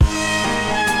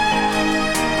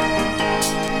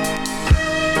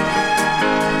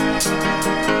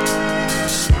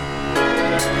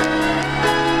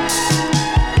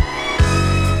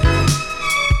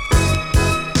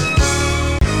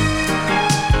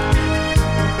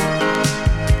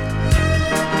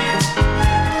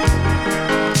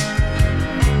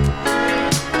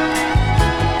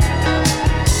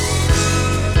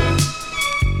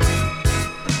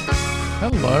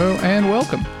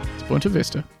Bunta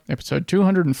Vista, episode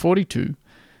 242.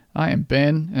 I am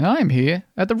Ben, and I am here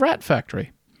at the Rat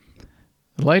Factory.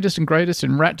 The latest and greatest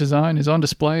in rat design is on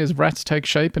display as rats take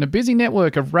shape in a busy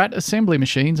network of rat assembly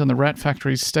machines on the Rat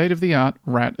Factory's state-of-the-art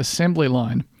rat assembly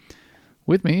line.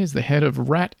 With me is the head of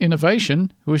Rat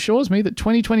Innovation, who assures me that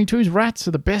 2022's rats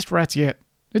are the best rats yet.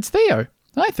 It's Theo.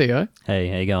 Hi, Theo. Hey,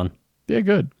 how you going? Yeah,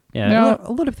 good. Yeah, Now,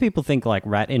 a lot of people think like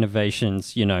rat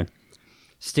innovations,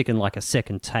 sticking like a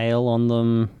second tail on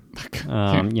them,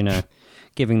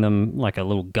 giving them like a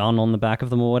little gun on the back of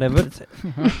them or whatever.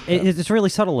 It's really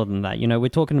subtler than that. We're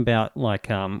talking about like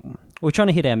we're trying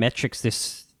to hit our metrics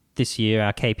this year,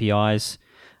 our KPIs.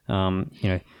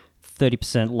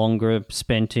 30% longer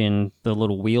spent in the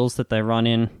little wheels that they run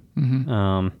in.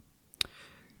 Mm-hmm.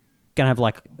 Gonna have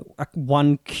like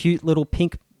one cute little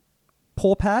pink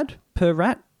paw pad per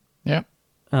rat. yeah.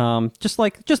 Just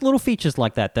little features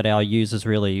like that our users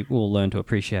really will learn to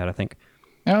appreciate, I think.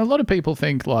 Now, a lot of people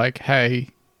think like, hey,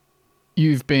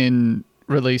 you've been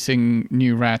releasing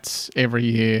new rats every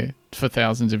year for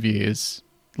thousands of years.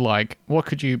 Like, what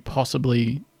could you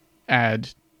possibly add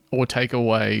or take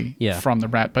away from the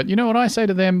rat? But you know what I say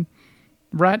to them?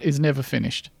 Rat is never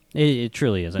finished. It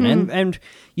truly isn't. And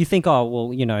you think, oh,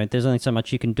 well, there's only so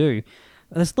much you can do.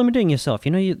 That's limiting yourself.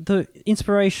 The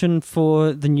inspiration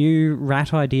for the new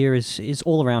rat idea is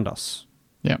all around us.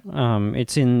 Yeah.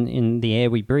 It's in the air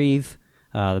we breathe,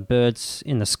 the birds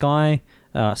in the sky,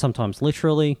 sometimes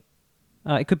literally.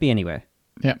 It could be anywhere.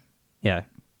 Yeah. Yeah.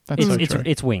 That's so true.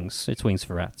 It's wings. It's wings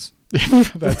for rats.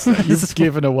 You've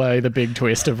given away the big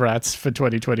twist of rats for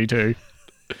 2022.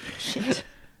 Shit.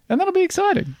 And that'll be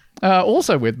exciting.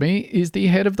 Also with me is the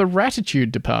head of the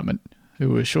Ratitude department,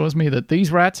 who assures me that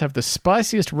these rats have the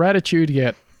spiciest ratitude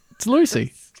yet. It's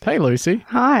Lucy. Hey, Lucy.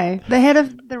 Hi, the head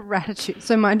of the Ratitude.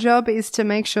 So my job is to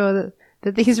make sure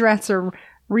that these rats are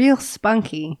real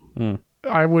spunky.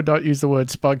 I would not use the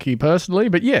word spunky personally,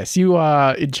 but yes, you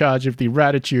are in charge of the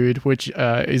Ratitude, which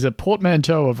is a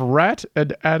portmanteau of rat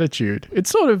and attitude. It's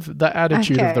sort of the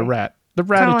attitude of the rat. The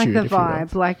Kind of Ratitude, like the if you will.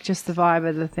 vibe, like just the vibe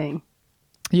of the thing.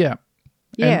 Yeah.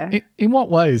 Yeah. And in what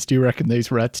ways do you reckon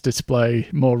these rats display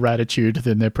more ratitude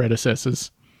than their predecessors?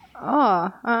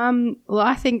 Well,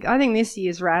 I think this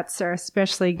year's rats are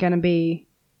especially going to be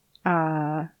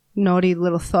naughty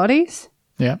little thotties,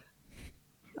 Yeah.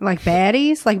 like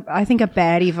baddies. Like I think a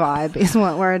baddie vibe is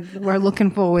what we're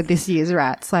looking for with this year's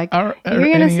rats. Like Are you're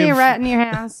going to any see a of- rat in your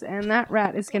house, and that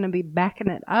rat is going to be backing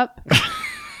it up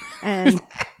and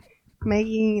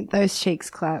making those cheeks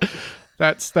clap.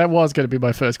 That was going to be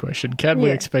my first question. Can we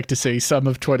Yeah. expect to see some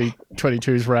of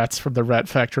 2022's rats from the Rat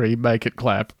Factory make it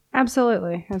clap?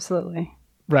 Absolutely, absolutely.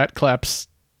 Rat claps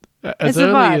as It's a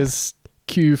early vibe. as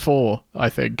Q4, I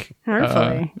think.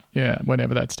 Hopefully.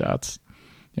 Whenever that starts.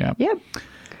 Yeah. Yep.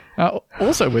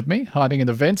 Also with me, hiding in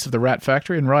the vents of the Rat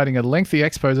Factory and writing a lengthy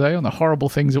expose on the horrible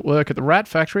things at work at the Rat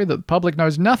Factory that the public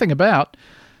knows nothing about,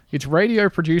 it's radio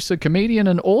producer, comedian,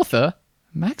 and author,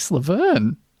 Max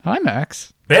Laverne. Hi,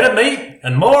 Max. Better meat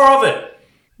and more of it.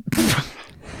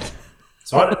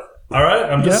 So, all right,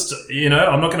 I'm just,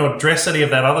 I'm not going to address any of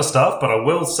that other stuff, but I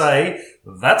will say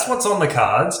that's what's on the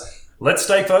cards. Let's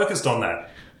stay focused on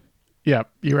that. Yeah,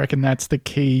 you reckon that's the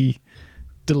key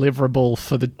deliverable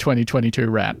for the 2022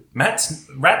 rat?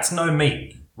 Rats know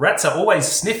meat. Rats are always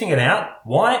sniffing it out.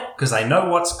 Why? Because they know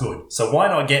what's good. So why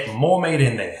not get more meat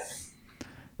in there?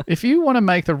 If you want to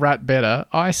make the rat better,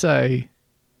 I say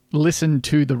listen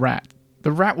to the rat.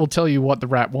 The rat will tell you what the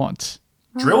rat wants.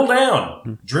 Drill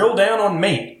down. Drill down on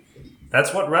meat.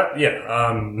 That's what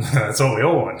that's all we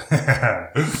all want.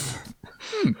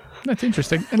 That's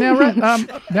interesting. And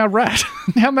now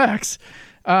Max.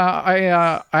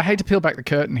 I hate to peel back the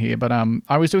curtain here, but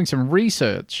I was doing some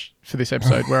research for this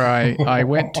episode where I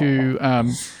went to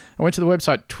the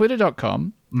website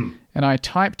twitter.com and I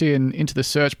typed into the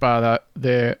search bar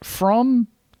there from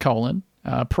prawn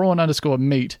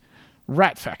 _meat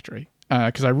Rat Factory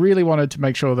because I really wanted to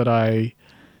make sure that I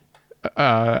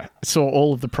saw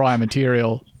all of the prior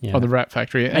material of the Rat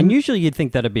Factory. And usually you'd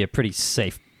think that'd be a pretty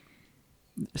safe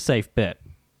bet.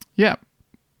 Yeah.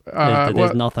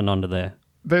 There's nothing under there.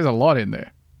 There's a lot in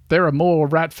there. There are more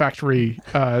Rat Factory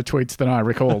tweets than I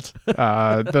recalled.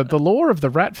 The lore of the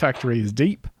Rat Factory is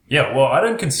deep. Yeah, well, I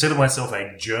don't consider myself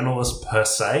a journalist per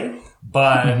se,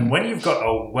 but when you've got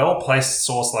a well-placed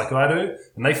source like I do,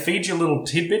 and they feed you little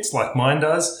tidbits like mine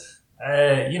does,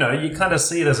 you kind of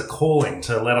see it as a calling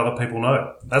to let other people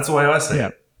know. That's the way I see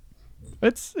it.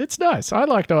 It's nice. I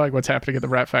like knowing what's happening at the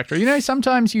Rat Factory.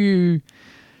 Sometimes you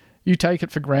take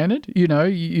it for granted.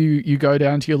 You go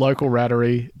down to your local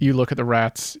rattery, you look at the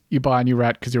rats, you buy a new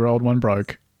rat because your old one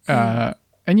broke.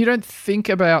 And you don't think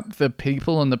about the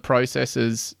people and the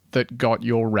processes that got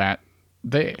your rat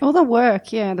there. All the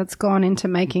work, that's gone into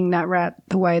making that rat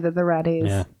the way that the rat is.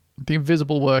 Yeah. The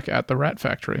invisible work at the rat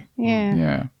factory. Yeah.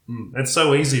 Yeah. It's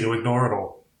so easy to ignore it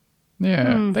all.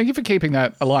 Yeah. Thank you for keeping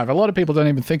that alive. A lot of people don't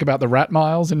even think about the rat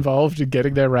miles involved in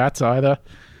getting their rats either.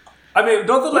 I mean,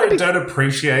 not that I don't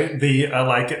appreciate the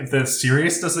the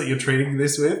seriousness that you're treating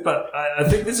this with, but I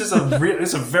think this is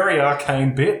it's a very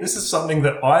arcane bit. This is something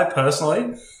that I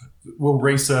personally will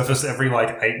resurface every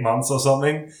 8 months or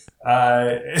something.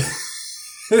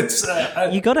 It's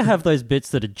You got to have those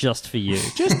bits that are just for you.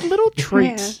 Just little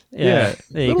treats. Yeah,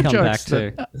 there you little come back jokes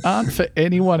to. that aren't for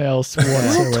anyone else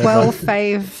whatsoever. 12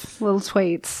 fave little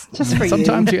tweets just for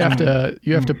Sometimes you have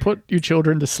to put your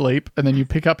children to sleep, and then you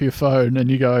pick up your phone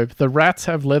and you go, "The rats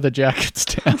have leather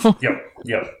jackets now."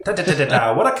 Yep.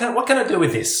 Da. What can I do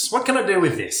with this? What can I do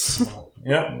with this?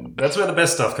 Yeah, that's where the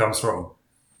best stuff comes from.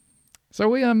 So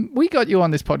we got you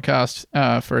on this podcast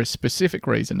for a specific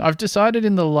reason. I've decided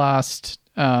in the last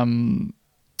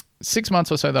 6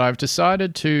 months or so that I've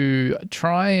decided to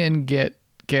try and get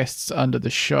guests onto the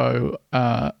show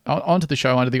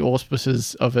under the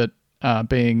auspices of it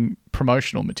being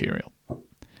promotional material.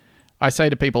 I say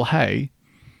to people, "Hey,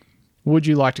 would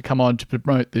you like to come on to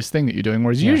promote this thing that you're doing?"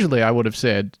 Whereas usually I would have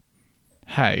said,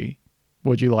 "Hey,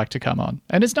 would you like to come on?"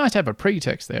 And it's nice to have a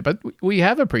pretext there, but we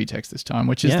have a pretext this time,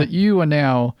 which is that you are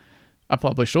now a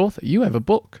published author. You have a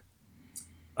book.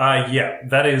 Yeah,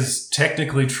 that is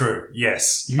technically true.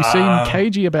 Yes. You seem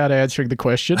cagey about answering the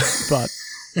question, but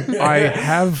I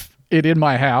have it in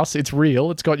my house. It's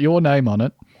real. It's got your name on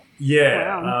it.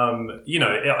 Yeah.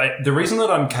 The reason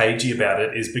that I'm cagey about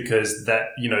it is because that,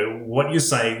 what you're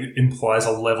saying implies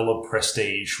a level of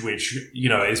prestige, which,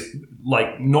 is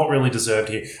not really deserved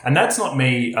here. And that's not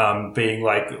me being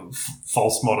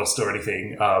false modest or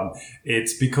anything.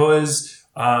 It's because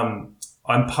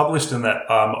I'm published in that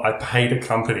I paid a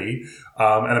company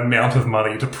an amount of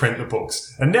money to print the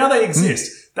books. And now they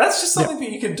exist. That's just something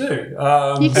that you can do.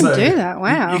 You can do that.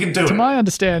 Wow. You can do it. To my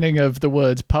understanding of the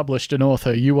words published and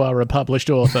author, you are a published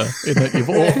author in that you've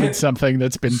authored something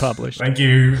that's been published. Thank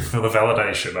you for the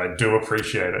validation. I do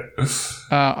appreciate it.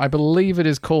 I believe it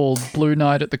is called Blue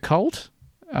Night at the Cult.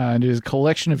 And it is a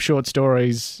collection of short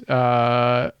stories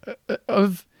of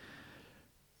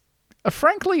a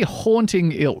frankly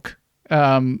haunting ilk.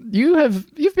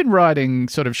 You've been writing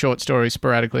sort of short stories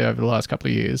sporadically over the last couple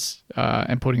of years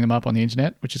and putting them up on the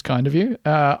internet, which is kind of you.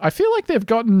 I feel like they've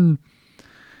gotten,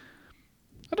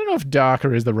 I don't know if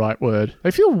darker is the right word.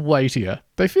 They feel weightier.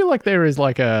 They feel like there is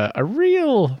a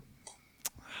real,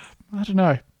 I don't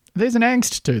know. There's an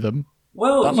angst to them.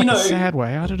 Well, but a sad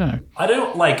way. I don't know. I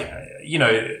don't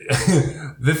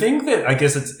the thing that I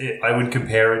guess I would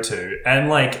compare it to, and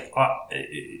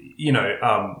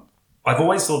I've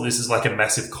always thought this is a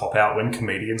massive cop-out when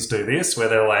comedians do this, where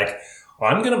they're like,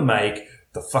 I'm going to make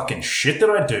the fucking shit that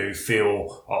I do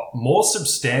feel more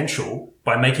substantial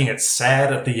by making it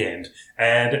sad at the end.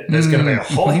 And there's going to be a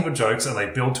whole heap of jokes, and they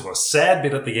build to a sad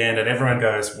bit at the end, and everyone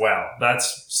goes, wow,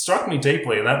 that's struck me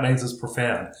deeply, and that means it's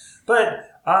profound. But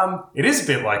it is a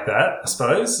bit like that, I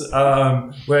suppose,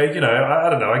 where, I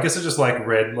don't know, I guess I just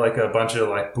read a bunch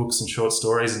of books and short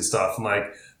stories and stuff. And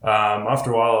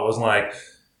after a while I was like,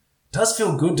 does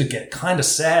feel good to get kind of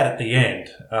sad at the end.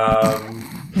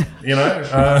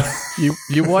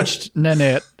 You watched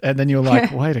Nanette and then you were like,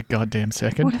 wait a goddamn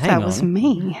second. What if that was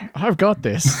me? I've got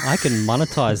this. I can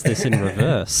monetize this in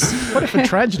reverse. What if a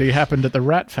tragedy happened at the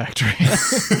rat factory?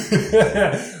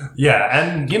 Yeah,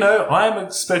 and, I'm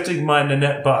expecting my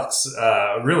Nanette bucks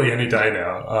really any day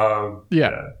now.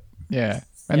 Yeah.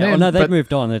 They've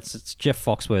moved on. It's Jeff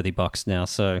Foxworthy bucks now.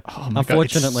 So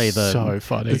unfortunately, so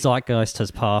funny. the zeitgeist has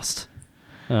passed.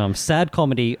 Sad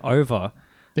comedy over.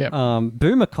 Yeah.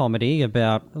 Boomer comedy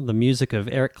about the music of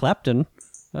Eric Clapton.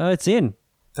 It's in.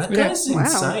 That guy's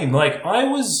insane. I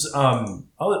was, I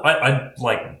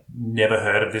never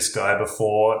heard of this guy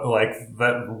before.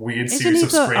 That weird series of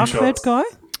screenshots. Isn't he the Ahmed guy?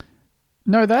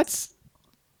 No, that's.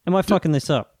 Am I fucking this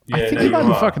up? Yeah, I think you might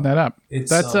be fucking that up.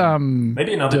 That's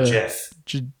maybe another Jeff.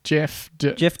 Jeff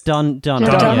Dunham. Jeff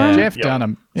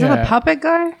Dunham. Is that a puppet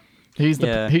guy? He's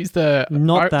the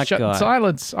not that guy.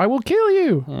 Silence! I will kill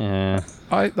you. Yeah.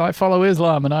 I follow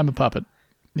Islam and I'm a puppet.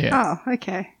 Yeah. Oh,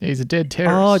 okay. He's a dead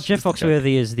terrorist. Oh, Jeff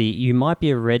Foxworthy is the you might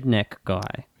be a redneck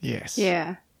guy. Yes.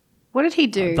 Yeah. What did he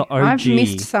do? The OG. I've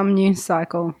missed some news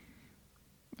cycle.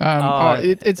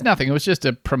 It's nothing. It was just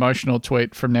a promotional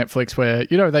tweet from Netflix where,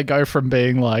 they go from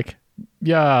being like,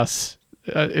 yes,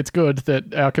 it's good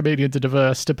that our comedians are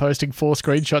diverse, to posting 4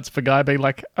 screenshots of a guy being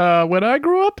like, when I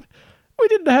grew up, we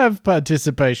didn't have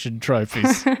participation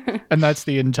trophies. And that's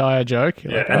the entire joke.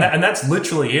 You're Yeah, like, and that's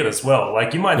literally it as well.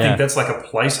 Like, you might Yeah. think that's like a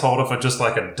placeholder for just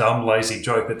like a dumb, lazy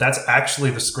joke, but that's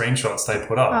actually the screenshots they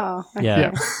put up. Oh, okay. Yeah.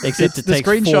 Yeah. Except it The takes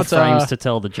 4 screenshots frames are- to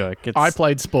tell the joke. It's, I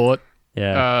played sport.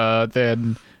 yeah.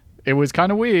 Then it was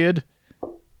kind of weird.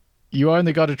 You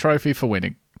only got a trophy for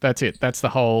winning. That's it. That's the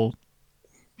whole.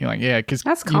 You're like, yeah, because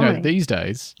That's you know comedy. these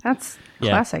days. That's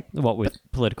Yeah. classic. What with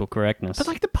political correctness. But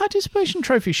like the participation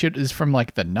trophy shit is from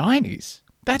like the 90s.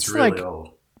 That's It's really like old.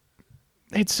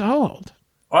 it's so old.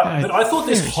 But I thought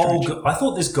this very whole, I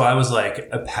thought this guy was like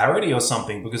a parody or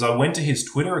something, because I went to his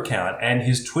Twitter account and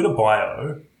his Twitter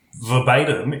bio,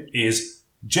 verbatim, is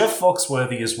Jeff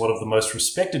Foxworthy is one of the most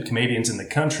respected comedians in the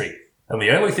country, and the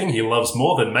only thing he loves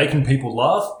more than making people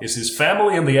laugh is his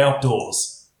family and the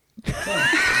outdoors.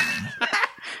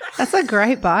 That's a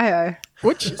great bio.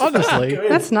 Which honestly,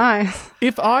 That's nice.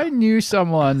 if I knew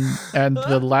someone and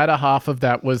the latter half of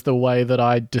that was the way that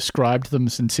I described them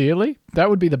sincerely, that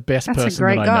would be the best That's a person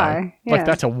great that I guy. know. Yeah. Like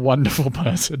that's a wonderful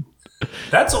person.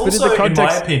 That's in also, the in my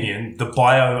context- opinion, the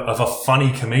bio of a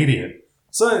funny comedian.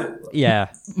 So, yeah.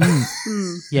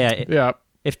 Yeah. Yeah.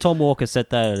 If Tom Walker said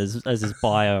that as his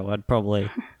bio, I'd probably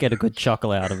get a good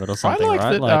chuckle out of it or I something, like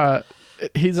right? that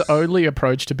his only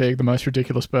approach to being the most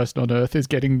ridiculous person on earth is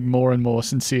getting more and more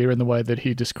sincere in the way that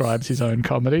he describes his own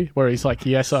comedy, where he's like,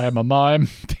 yes, I am a mime.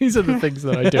 These are the things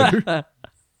that I do.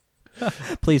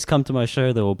 Please come to my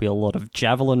show. There will be a lot of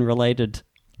javelin-related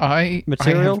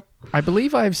material. I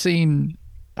believe I've seen...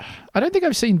 I don't think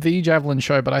I've seen the Javelin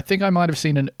Show, but I think I might have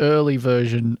seen an early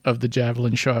version of the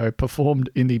Javelin Show performed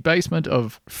in the basement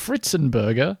of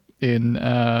Fritzenberger in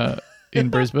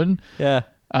Brisbane. Yeah.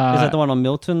 Is that the one on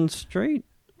Milton Street?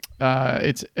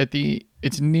 It's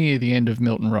near the end of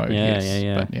Milton Road. Yeah, yes,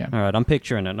 yeah. But yeah, All right, I'm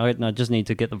picturing it. I just need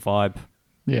to get the vibe.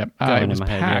 yeah. Going It in was my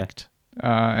head, yeah. packed,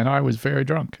 and I was very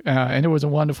drunk, and it was a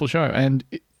wonderful show. And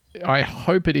I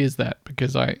hope it is that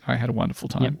because I had a wonderful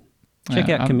time. Check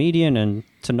out I'm- comedian and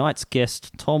tonight's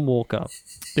guest, Tom Walker.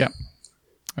 Yeah.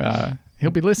 He'll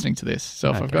be listening to this,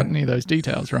 so if I've got any of those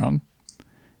details wrong,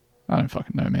 I don't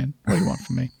fucking know, man. What do you want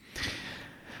from me?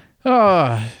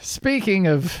 Oh, speaking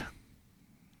of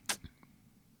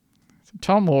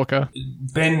Tom Walker,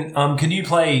 Ben, can you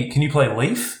play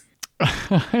Leaf?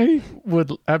 I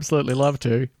would absolutely love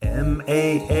to.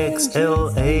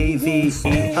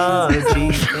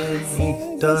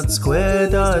 MAXLAVERGENE dot square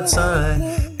dot sign.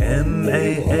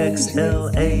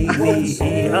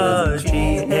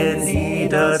 MAXLAVERGENE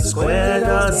dot square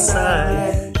dot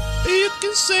sign. You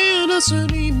can send us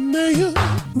an email.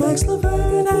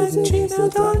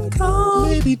 MaxLaverne@gmail.com.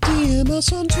 Maybe DM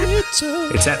us on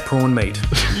Twitter. It's at Prawn Meat.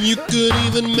 You could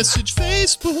even message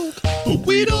Facebook, but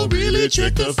we don't really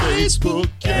check the Facebook.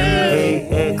 Yeah.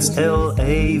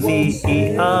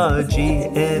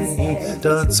 MAXLAVERGENE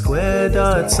dot square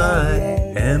dot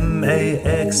sign.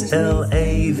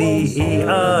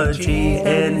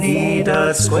 MAXLAVERGENE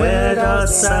dot square dot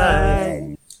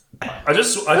sign. I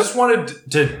just wanted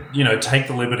to, take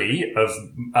the liberty of,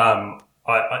 I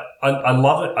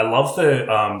love it. I love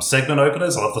the segment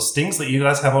openers. I love the stings that you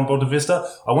guys have on Bonta Vista.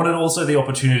 I wanted also the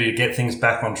opportunity to get things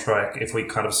back on track if we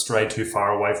kind of strayed too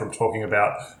far away from talking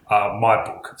about my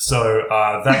book. So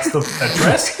that's the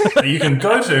address that you can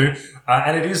go to,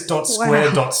 and it is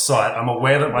 .square.site. I'm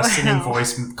aware that my singing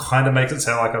voice kind of makes it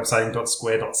sound like I'm saying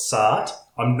 .square.sart.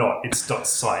 I'm not. It's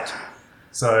 .site.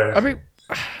 So I mean,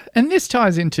 and this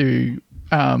ties into,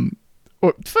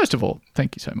 well, first of all,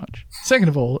 thank you so much. Second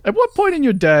of all, at what point in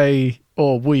your day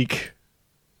or week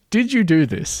did you do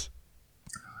this?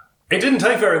 it didn't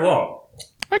take very long.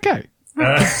 Okay.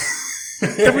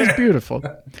 It was beautiful.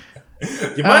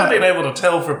 You might have been able to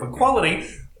tell from the quality.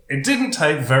 It didn't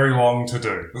take very long to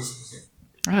do.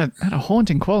 It had a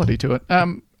haunting quality to it.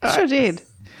 Sure did.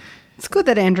 It's good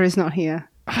that Andrew's not here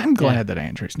I'm glad that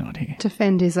Andrew's not here. to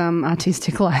defend his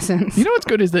artistic license. You know what's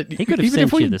good is that He could have even sent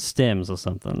if we you the stems or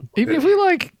something. even if we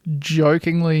like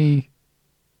jokingly,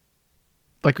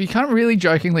 like we can't really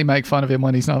jokingly make fun of him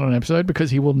when he's not on an episode because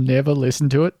he will never listen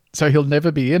to it, so he'll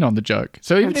never be in on the joke.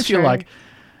 So even That's if you're true. like,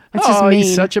 It's just oh, he's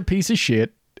mean. such a piece of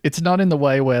shit, it's not in the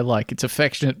way where like it's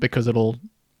affectionate because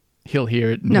he'll hear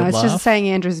it and No, he'll it's laugh. just saying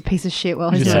Andrew's a piece of shit while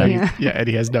he's Just not saying, here. yeah, and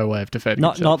he has no way of defending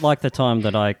Not himself. like the time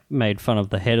that I made fun of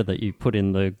the header that you put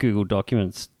in the Google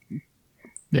Documents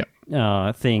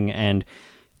Yeah. thing, and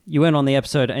you went on the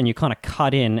episode and you kind of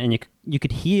cut in, and you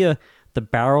could hear the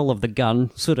barrel of the gun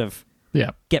sort of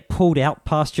Yeah. get pulled out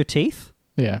past your teeth,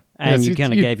 Yeah. and Yes, you it's-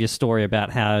 kind of gave your story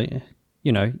about how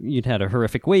you'd had a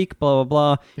horrific week, blah blah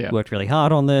blah. Yeah. You worked really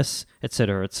hard on this,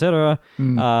 etc., etc.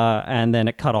 And then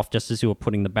it cut off just as you were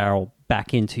putting the barrel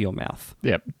back into your mouth.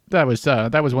 Yep, that was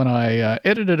when I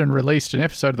edited and released an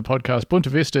episode of the podcast Bunta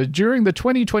Vista during the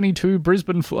 2022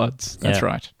 Brisbane floods. That's Yeah.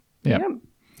 right. Yep.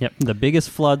 Yep, the biggest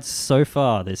floods so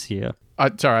far this year.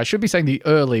 Sorry, I should be saying the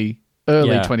early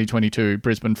Yeah. 2022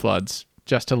 Brisbane floods,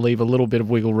 just to leave a little bit of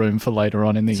wiggle room for later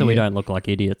on in the So year. we don't look like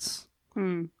idiots.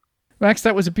 Max,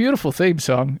 that was a beautiful theme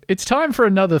song. It's time for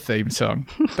another theme song.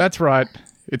 That's right.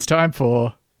 It's time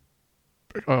for...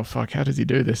 Oh, fuck, how does he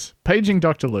do this? Paging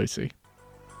Dr. Lucy.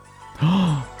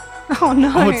 Oh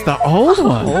no! Oh, it's the old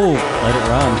one. Oh, let it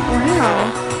run.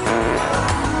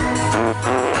 Wow.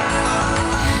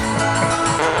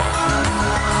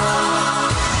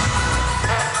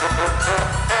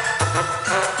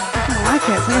 I like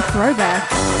it. It's like a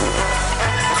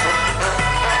throwback.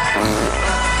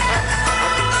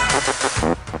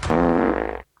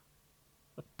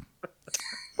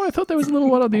 Oh, I thought there was a little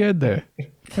one on the end there.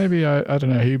 Maybe, I don't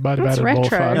know, he might have That's added more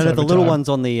retro. farts No, over the little time. ones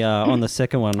on the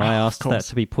second one. I asked that course.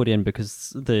 to be put in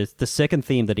because the second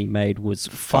theme that he made was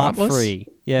fart Fartless? free.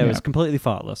 Yeah, it was Yeah. completely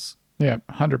fartless. Yeah,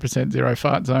 100% zero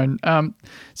fart zone.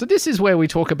 So this is where we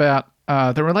talk about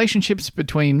the relationships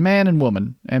between man and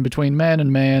woman, and between man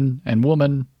and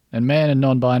woman, and man and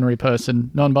non-binary person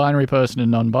and non-binary person,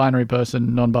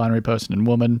 non-binary person and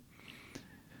woman,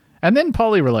 and then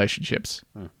poly relationships.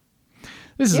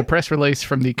 This is a press release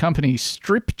from the company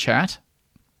Strip Chat.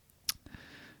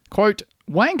 Quote,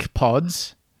 wank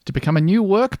pods to become a new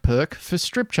work perk for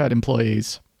Strip Chat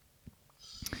employees.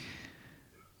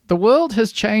 The world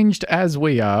has changed as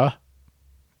we are.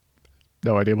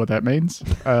 No idea what that means.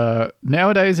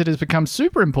 Nowadays, it has become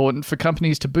super important for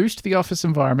companies to boost the office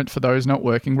environment for those not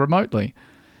working remotely.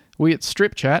 We at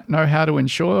Strip Chat know how to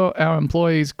ensure our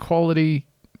employees' quality,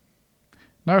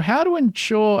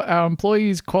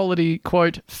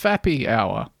 quote, fappy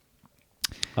hour.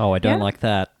 Oh, I don't Yeah. like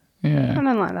that. Yeah. I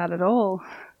don't like that at all.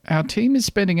 Our team is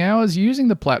spending hours using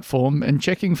the platform and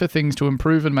checking for things to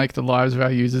improve and make the lives of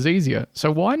our users easier.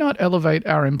 So why not elevate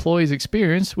our employees'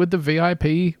 experience with the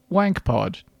VIP Wank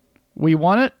Pod? We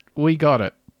want it, we got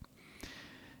it.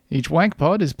 Each Wank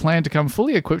Pod is planned to come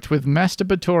fully equipped with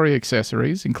masturbatory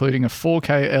accessories, including a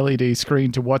 4K LED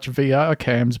screen to watch VR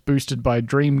cams boosted by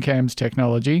Dreamcam's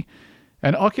technology,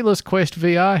 an Oculus Quest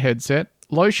VR headset,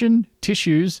 lotion,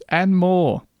 tissues, and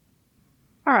more.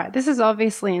 All right, this is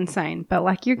obviously insane, but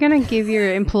like you're going to give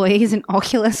your employees an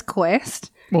Oculus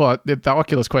Quest? Well, the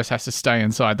Oculus Quest has to stay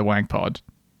inside the Wank Pod.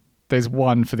 There's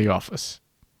one for the office.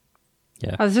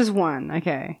 Oh, there's just one.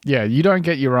 Okay. Yeah, you don't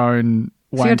get your own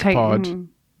So you're Wank taking- Pod.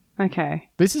 Okay.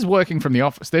 This is working from the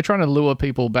office. They're trying to lure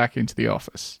people back into the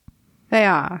office. They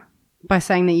are, by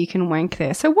saying that you can wank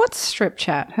there. So what's Strip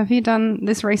Chat? Have you done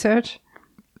this research?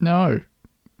 No,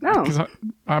 No. because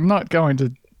I'm not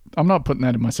putting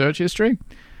that in my search history.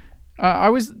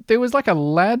 There was like a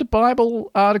Lad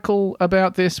Bible article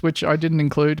about this, which I didn't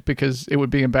include because it would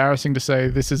be embarrassing to say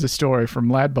this is a story from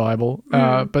Lad Bible.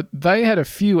 But they had a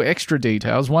few extra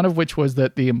details. One of which was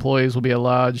that the employees will be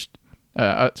allowed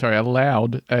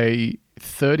a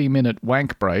 30-minute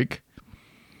wank break.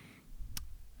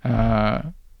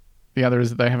 The other is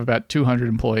that they have about 200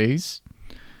 employees,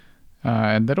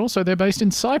 and that also they're based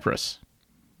in Cyprus.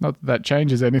 Not that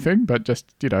changes anything, but just,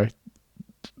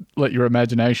 let your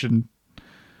imagination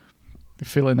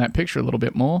fill in that picture a little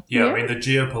bit more. Yeah, I mean, the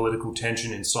geopolitical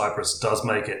tension in Cyprus does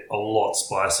make it a lot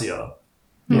spicier.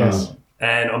 Yes.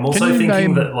 And I'm also Can you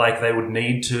thinking name- that, they would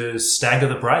need to stagger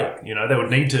the break. They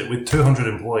would need to, with 200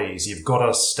 employees, you've got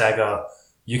to stagger.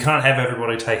 You can't have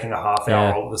everybody taking a half hour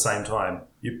Yeah. all at the same time.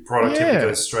 Your productivity Yeah.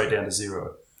 goes straight down to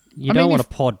zero. You I don't mean, want if- a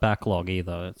pod backlog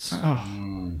either. It's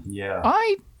Yeah.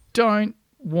 I don't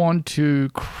want to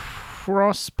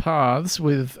cross paths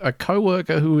with a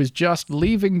coworker who is just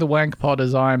leaving the wank pod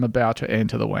as I am about to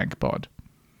enter the wank pod.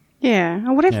 Yeah.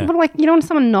 Or what if, Yeah. you don't want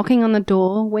someone knocking on the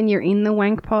door when you're in the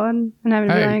wank pod and having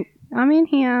to be Hey. like, I'm in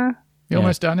here. You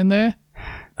almost done in there?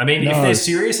 I mean, if No. they're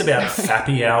serious about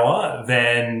fappy hour,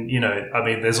 then,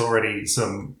 there's already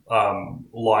some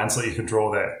lines that you can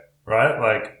draw there, right?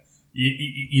 Like,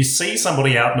 you see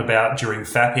somebody out and about during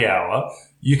fappy hour,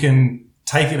 you can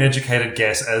take an educated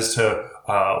guess as to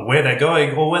where they're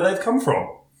going or where they've come from.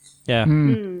 yeah.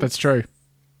 That's true.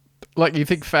 Like, you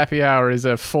think fappy hour is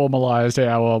a formalized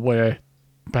hour where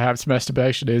perhaps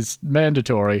masturbation is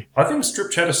mandatory. I think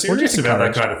Strip Chat is Or serious just about that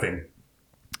encouraged. kind of thing.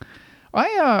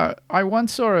 I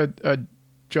once saw a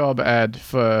job ad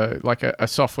for like a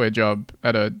software job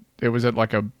it was at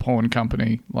like a porn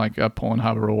company, like a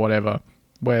Pornhub or whatever,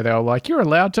 where they were like, you're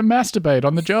allowed to masturbate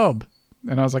on the job.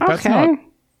 And I was like, that's Okay. not,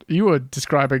 you were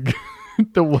describing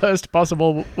the worst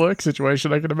possible work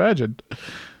situation I can imagine.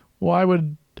 Why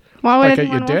would Why would Like at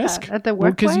anyone your want that? desk? At the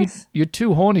Because workplace? you're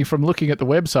too horny from looking at the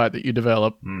website that you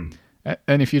develop.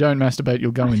 And if you don't masturbate,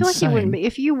 you'll go I feel like insane. you wouldn't be.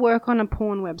 If you work on a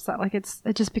porn website, like it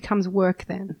just becomes work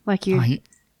then. Like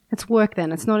it's work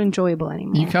then. It's not enjoyable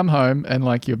anymore. You come home and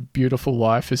like your beautiful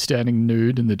wife is standing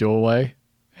nude in the doorway,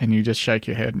 and you just shake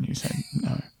your head and you say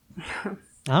no.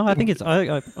 Oh, I think it's.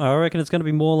 I reckon it's going to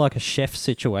be more like a chef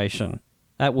situation.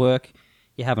 At work,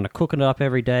 you're having to cook it up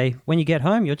every day. When you get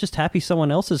home, you're just happy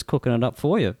someone else is cooking it up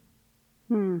for you.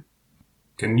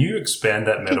 Can you expand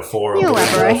that metaphor a you little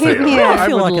more, elaborate? Theo? Yeah. I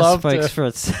feel would like it love speaks to- for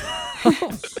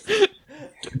itself.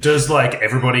 Does like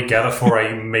everybody gather for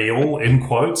a meal in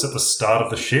quotes at the start of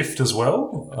the shift as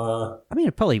well? I mean,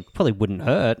 it probably wouldn't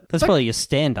hurt. That's probably your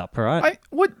stand-up, right?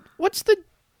 What's the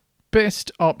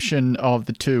best option of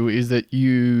the two? Is that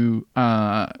you're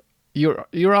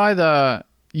either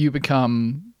you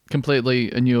become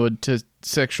completely inured to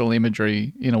sexual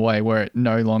imagery in a way where it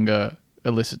no longer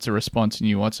elicits a response in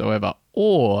you whatsoever,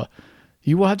 or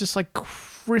you are just like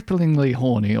cripplingly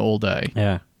horny all day.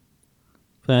 Yeah.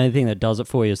 The only thing that does it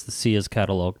for you is the Sears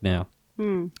catalog now.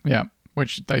 Yeah,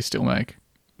 which they still make,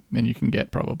 and you can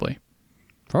get probably.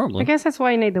 Probably. I guess that's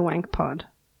why you need the wank pod.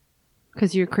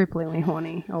 Because you're cripplingly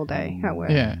horny all day at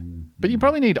work. Yeah, but you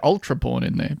probably need ultra porn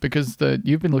in there because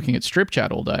you've been looking at strip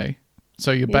chat all day,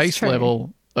 so your It's base true.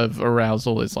 level of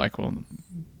arousal is like, well,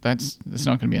 that's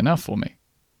not going to be enough for me.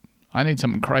 I need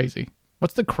something crazy.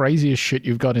 What's the craziest shit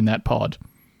you've got in that pod?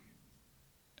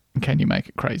 And can you make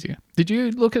it crazier? Did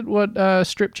you look at what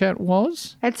strip chat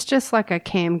was? It's just like a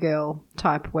cam girl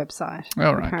type website.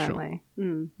 All right, apparently.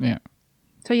 Yeah.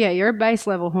 So yeah, you're a base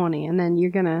level horny, and then you're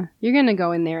gonna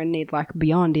go in there and need like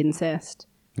beyond incest.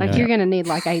 Like you're gonna need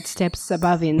like 8 steps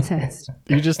above incest.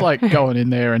 You're just like going in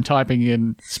there and typing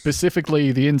in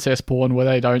specifically the incest porn where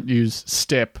they don't use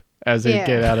step as a Yeah.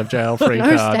 get out of jail free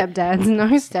No card. stepdads, no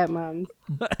stepmoms.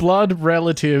 Blood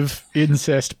relative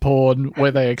incest porn where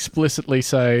they explicitly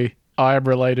say, I am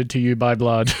related to you by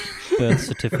blood. Birth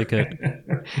certificate.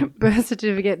 Birth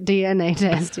certificate, DNA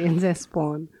test, incest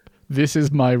porn. This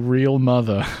is my real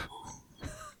mother.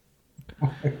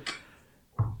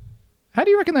 How do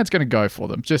you reckon that's going to go for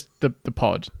them? Just the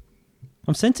pod.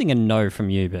 I'm sensing a no from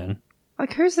you, Ben.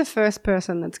 Like, who's the first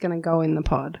person that's gonna go in the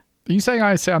pod? Are you saying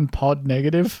I sound pod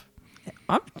negative?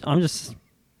 I'm just...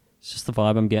 It's just the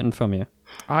vibe I'm getting from you.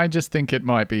 I just think it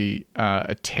might be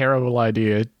a terrible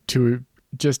idea to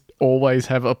just always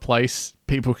have a place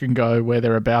people can go where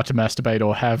they're about to masturbate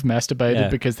or have masturbated Yeah.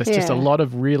 because there's just a Yeah. lot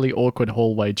of really awkward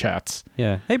hallway chats.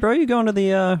 Yeah. Hey, bro, you going to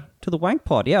the wank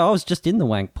pod? Yeah, I was just in the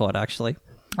wank pod, actually.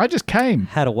 I just came.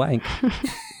 Had a wank.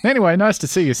 Anyway, nice to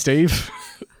see you, Steve.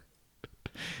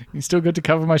 You still good to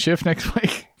cover my shift next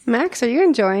week? Max, are you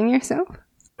enjoying yourself?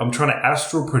 I'm trying to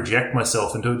astral project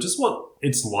myself into just what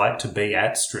it's like to be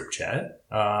at Strip Chat,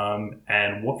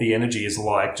 and what the energy is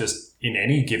like just in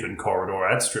any given corridor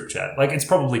at Strip Chat. Like, it's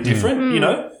probably different, you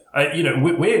know.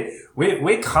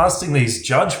 We're casting these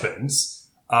judgments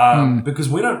because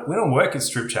we don't work at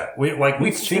Strip Chat.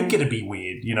 We think it'd be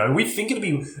weird, you know. We think it'd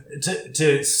be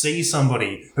to see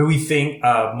somebody who we think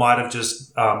might have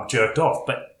just jerked off.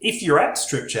 But if you're at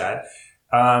Strip Chat,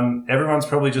 everyone's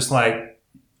probably just like,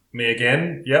 me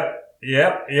again? Yep.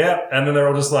 And then they're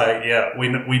all just like, yeah, we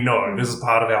know this is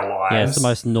part of our lives. Yeah, it's the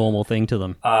most normal thing to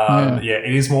them.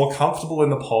 It is more comfortable in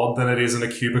the pod than it is in a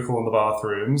cubicle in the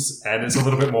bathrooms, and it's a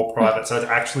little bit more private, so it's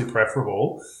actually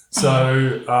preferable.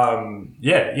 So,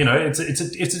 it's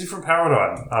a different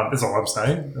paradigm. That's all I'm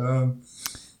saying.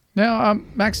 Now,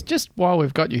 Max, just while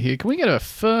we've got you here, can we get a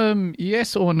firm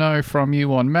yes or no from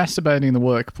you on masturbating in the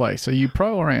workplace? Are you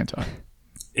pro or anti?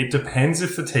 It depends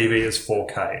if the TV is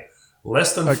 4K.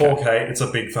 Less than Okay. 4K, it's a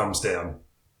big thumbs down.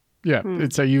 Yeah.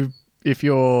 So if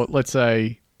you're, let's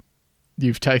say,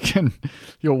 you've taken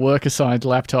your work-assigned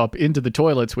laptop into the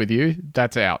toilets with you,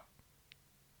 that's out.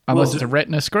 Unless Well, it's a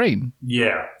Retina screen.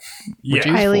 Yeah. Which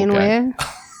Yeah. is 4K. Alienware?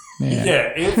 Yeah.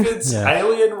 Yeah, if it's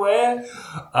Alienware,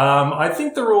 I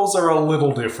think the rules are a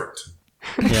little different.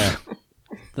 Yeah.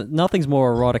 Nothing's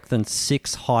more erotic than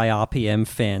 6 high RPM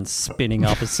fans spinning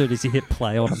up as soon as you hit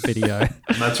play on a video.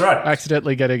 That's right.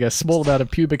 Accidentally getting a small amount of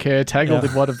pubic hair tangled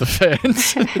in one of the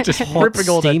fans. Just Hot, ripping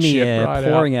all that steamy shit air right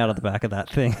pouring out of the back of that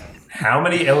thing. How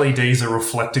many LEDs are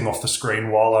reflecting off the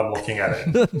screen while I'm looking at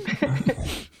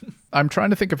it? I'm trying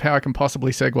to think of how I can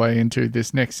possibly segue into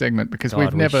this next segment because we've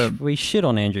God, never... we shit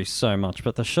on Andrew so much,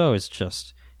 but the show is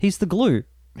just... He's the glue.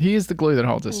 He is the glue that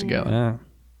holds us together. Yeah.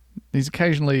 He's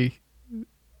occasionally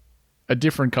a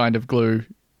different kind of glue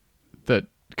that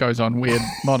goes on weird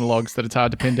monologues that it's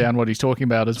hard to pin down what he's talking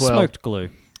about as well. Smoked glue.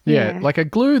 Yeah, Yeah. like a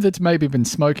glue that's maybe been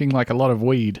smoking like a lot of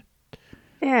weed.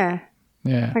 Yeah.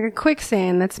 Yeah. Like a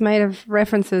quicksand that's made of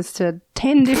references to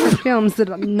 10 different films that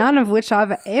none of which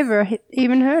I've ever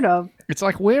even heard of. It's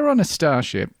like we're on a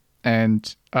starship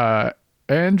and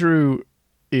Andrew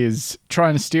is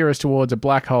trying to steer us towards a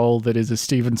black hole that is a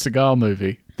Steven Seagal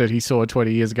movie that he saw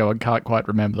 20 years ago and can't quite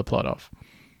remember the plot of.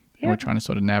 And we're trying to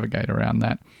sort of navigate around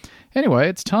that. Anyway,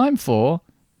 it's time for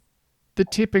the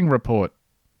tipping report.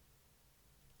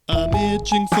 I'm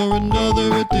itching for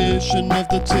another edition of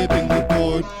the Tipping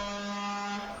Report.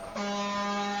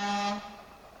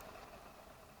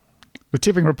 The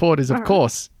tipping report is, of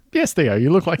course, yes, Theo, you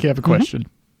look like you have a question.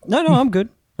 No, I'm good.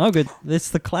 I'm good. It's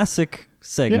the classic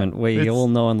segment we all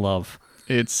know and love.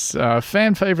 It's a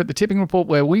fan favorite, the tipping report,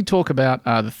 where we talk about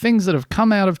the things that have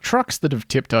come out of trucks that have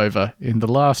tipped over in the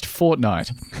last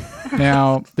fortnight.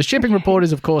 Now, the shipping report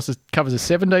is, of course, covers a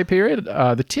 7-day period.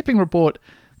 The tipping report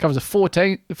covers a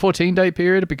 14-day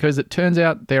period because it turns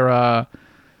out there are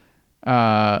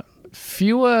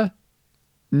fewer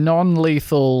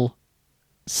non-lethal,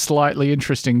 slightly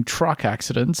interesting truck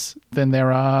accidents than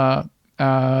there are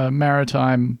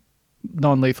non-lethal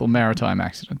maritime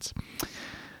accidents.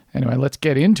 Anyway, let's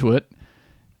get into it.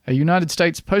 A United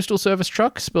States Postal Service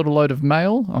truck spilled a load of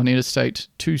mail on Interstate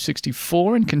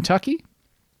 264 in Kentucky.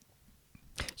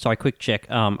 Sorry, quick check.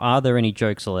 Are there any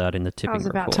jokes allowed in the tipping I was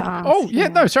about report? to ask. Oh, yeah,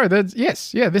 no, sorry.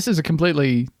 Yes, yeah, this is a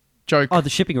completely joke. Oh, the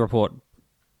shipping report.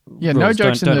 Yeah, no rules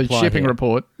jokes don't in the apply shipping here.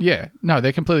 report. Yeah, no,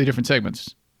 they're completely different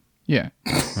segments. Yeah.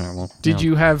 Did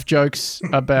you have jokes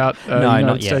about No, United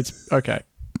not yet. States? Okay.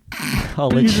 I'll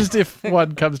let you. Just if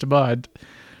one comes to mind.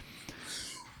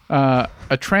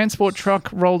 A transport truck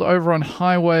rolled over on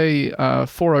Highway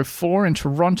 404 in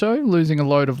Toronto, losing a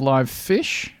load of live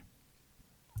fish.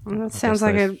 That sounds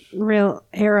like a real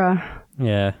error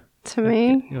Yeah. to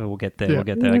me. Yeah, we'll get there. Yeah. We'll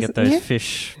get there. I get those Yeah.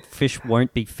 fish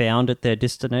won't be found at their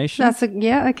destination.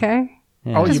 Okay.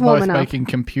 Yeah. Oh, Just you're both warming up. making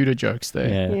computer jokes there.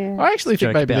 Yeah. Yeah. I actually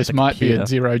think Joke maybe about this the might be a computer.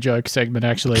 zero joke segment,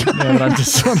 actually. Now that I'm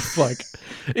just sort of like...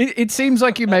 It seems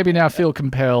like you maybe now feel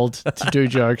compelled to do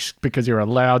jokes because you're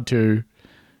allowed to,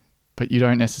 but you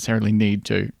don't necessarily need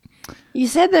to. You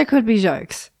said there could be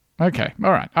jokes. Okay,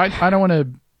 all right. I don't want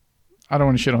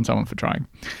to shit on someone for trying.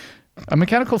 A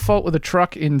mechanical fault with a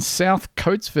truck in South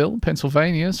Coatesville,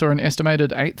 Pennsylvania, saw an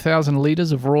estimated 8,000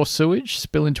 litres of raw sewage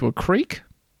spill into a creek.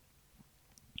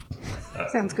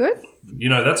 Sounds good. You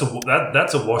know, that's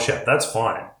a washout. That's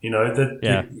fine. You know,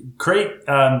 the creek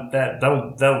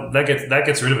that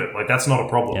gets rid of it. Like, that's not a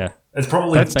problem. Yeah. It's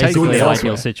probably That's good Basically, the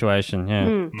elsewhere. ideal situation.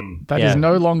 Yeah. That Yeah. is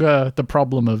no longer the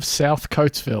problem of South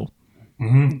Coatesville.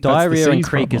 Diarrhea and sea's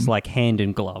creek problem. is like hand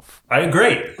in glove. I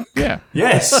agree. Yeah,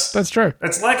 Yes. that's true.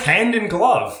 It's like hand in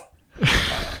glove.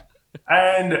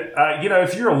 And, you know,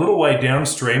 if you're a little way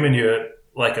downstream and you're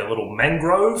like a little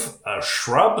mangrove, a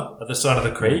shrub at the side of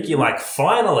the creek, you're like,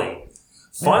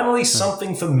 finally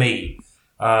something for me.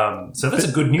 So that's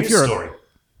a good news you're a- story.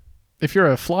 If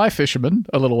you're a fly fisherman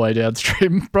a little way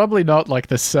downstream, probably not like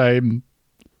the same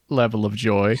level of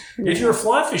joy. If you're a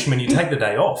fly fisherman, you take the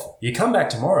day off. You come back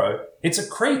tomorrow, it's a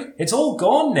creek. It's all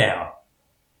gone now.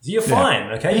 You're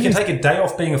fine, okay? You can take a day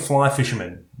off being a fly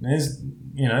fisherman. There's,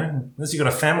 you know, unless you've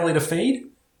got a family to feed,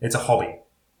 it's a hobby.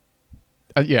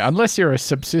 Yeah, unless you're a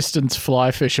subsistence fly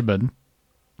fisherman,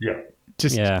 Yeah.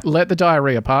 just Yeah. let the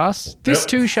diarrhea pass. This Yep.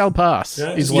 too shall pass,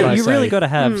 Yeah, is you- what I You say. really got to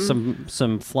have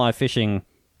some fly fishing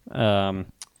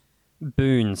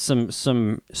boons,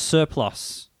 some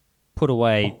surplus put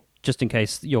away just in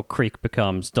case your creek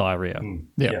becomes diarrhea.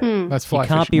 Yeah, that's fly You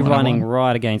can't be fishing running 101.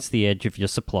 right against the edge of your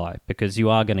supply because you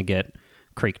are going to get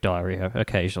creek diarrhea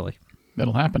occasionally.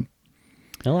 That'll happen.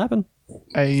 It'll happen.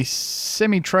 A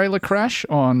semi-trailer crash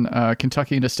on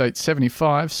Kentucky Interstate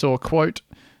 75 saw, quote,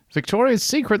 Victoria's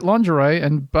Secret lingerie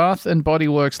and Bath and Body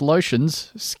Works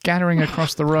lotions scattering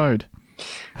across the road.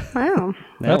 Wow.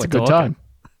 Now That's a we're good talking. time.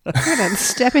 I'm gonna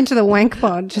step into the wank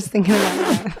pod just thinking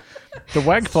about that. The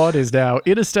Wank Pod is now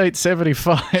Interstate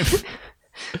 75.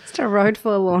 Just a road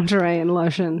full of lingerie and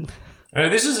lotion.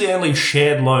 This is the only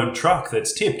shared load truck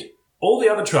that's tipped. All the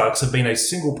other trucks have been a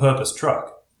single purpose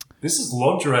truck. This is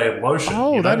lingerie and lotion.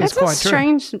 Oh, you know? that is That's a quite true.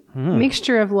 strange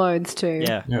mixture of loads too.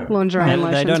 Yeah. Lingerie and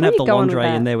lotion. They don't have the lingerie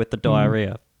in there with the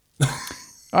diarrhea.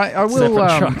 I will.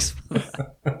 Separate trucks.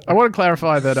 I want to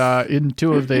clarify that in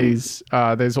two of these,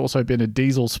 there's also been a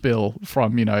diesel spill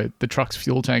from the truck's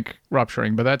fuel tank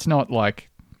rupturing, but that's not like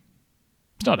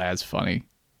it's not as funny.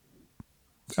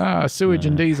 Sewage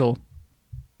and diesel.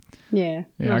 Yeah.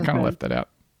 Yeah, I kind of left that out.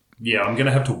 Yeah, I'm going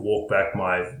to have to walk back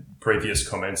my previous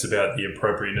comments about the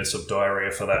appropriateness of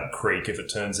diarrhea for that creek if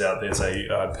it turns out there's a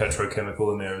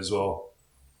petrochemical in there as well.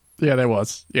 Yeah, there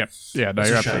was. Yeah, no, That's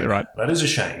you're a absolutely shame. right. That is a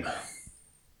shame.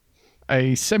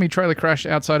 A semi-trailer crash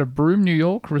outside of Broome, New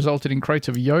York, resulted in crates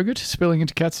of yogurt spilling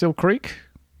into Catskill Creek.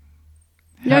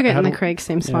 Yogurt How in the do- creek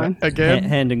seems fine. Again,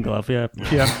 Hand in glove, yeah.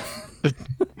 yeah.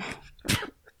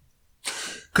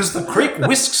 Because the creek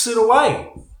whisks it away.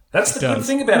 That's the good does.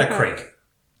 thing about a creek.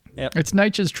 It's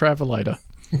nature's travelator.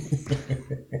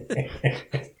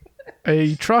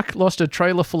 A truck lost a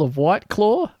trailer full of White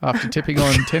Claw after tipping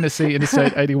on Tennessee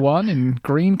Interstate 81 in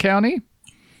Greene County.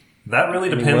 That really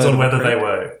depends on whether they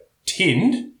were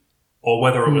tinned or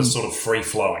whether it was sort of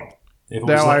free-flowing. If it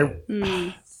was Now,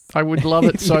 like, I would love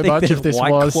it so You think much they're if this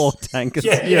White was... Claw tankers.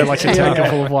 Yeah, like a tanker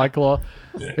full of White Claw.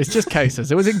 It's just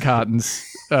cases. It was in cartons,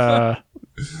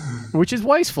 which is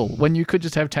wasteful when you could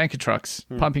just have tanker trucks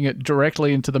pumping it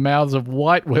directly into the mouths of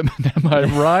white women. Am I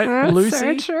right, That's Lucy?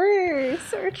 so true.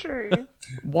 So true.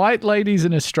 White ladies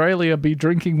in Australia be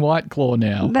drinking White Claw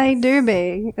now. They do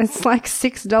be. It's like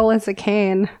 $6 a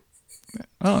can.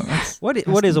 Oh, that's,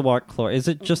 What is a White Claw? Is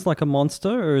it just like a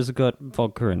Monster, or has it got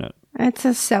vodka in it? It's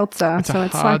a seltzer. it's so a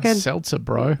it's hard like a seltzer,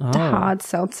 bro. hard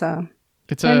seltzer.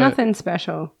 It's They're a nothing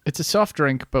special. it's a soft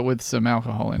drink, but with some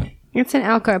alcohol in it. It's an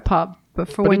alco pop, but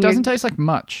for But when it doesn't you're taste like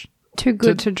much. too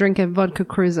good to drink a vodka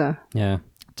cruiser. Yeah.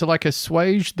 To like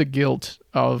assuage the guilt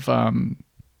of and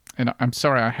I'm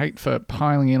sorry, I hate for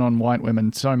piling in on white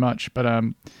women so much, but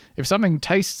if something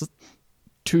tastes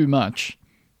too much,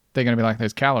 they're going to be like,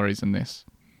 there's calories in this.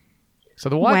 So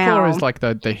the White Claw Wow. is like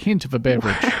the hint of a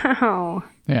beverage. Oh,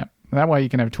 Yeah. That way you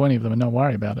can have 20 of them and not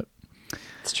worry about it.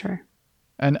 it's true.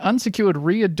 An unsecured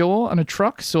rear door on a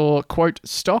truck saw, quote,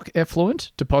 stock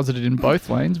effluent deposited in both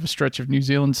lanes of a stretch of New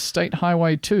Zealand's State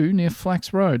Highway 2 near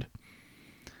Flax Road.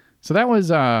 So that was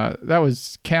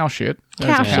cow shit. That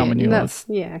was Cow a cow shit. manure. That's,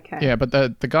 yeah, okay. Yeah, but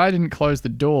the guy didn't close the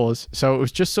doors, so it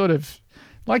was just sort of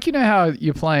like, you know how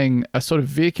you're playing a sort of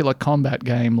vehicular combat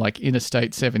game like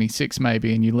Interstate 76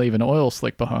 maybe, and you leave an oil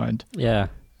slick behind. Yeah.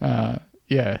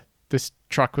 Yeah, this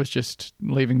truck was just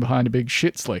leaving behind a big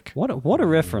shit slick. What a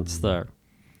reference, though.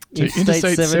 To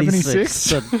Interstate 76?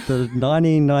 the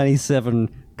 1997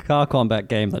 car combat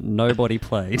game that nobody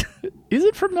played. Is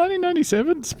it from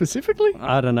 1997 specifically?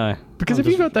 I don't know. Because if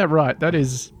you got that right, that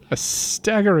is a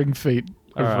staggering feat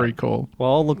of All right. recall.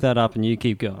 Well, I'll look that up and you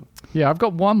keep going. Yeah, I've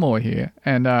got one more here,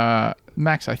 and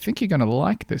Max, I think you're going to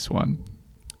like this one.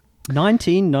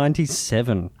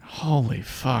 1997. Holy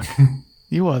fuck.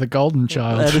 You are the golden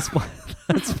child. That's my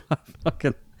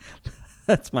fucking,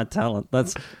 that's my talent.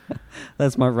 That's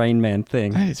my Rain Man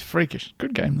thing. That is freakish.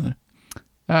 Good game,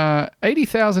 though.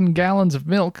 80,000 gallons of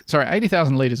milk. Sorry,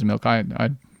 80,000 litres of milk. I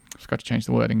forgot to change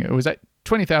the wording. It was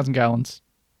 20,000 gallons.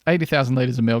 80,000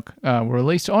 litres of milk were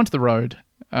released onto the road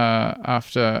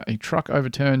after a truck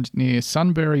overturned near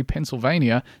Sunbury,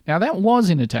 Pennsylvania. Now, that was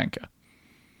in a tanker.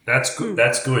 That's good.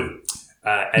 That's good.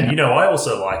 And you know, I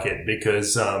also like it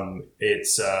because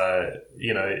it's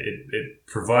it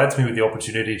provides me with the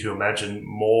opportunity to imagine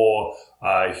more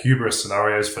hubris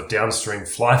scenarios for downstream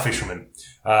fly fishermen.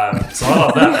 So I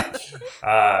love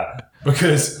that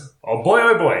because oh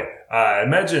boy,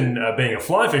 imagine being a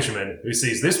fly fisherman who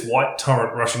sees this white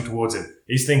torrent rushing towards him.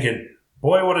 He's thinking,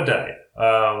 boy, what a day.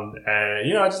 And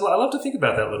you know, I love to think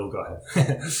about that little guy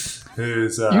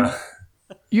who's.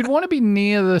 You'd want to be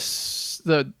near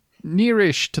the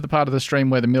nearish to the part of the stream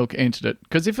where the milk entered it.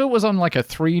 Because if it was on like a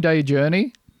 3-day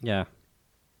journey, Yeah.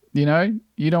 you know,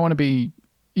 you don't want to be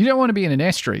in an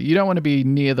estuary. You don't want to be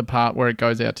near the part where it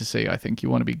goes out to sea. I think you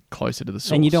want to be closer to the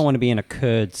source. And you don't want to be in a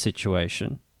curd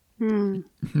situation.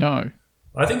 No.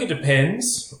 I think it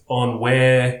depends on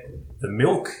where the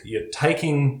milk you're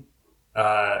taking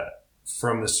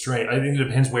from the stream. I think it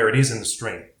depends where it is in the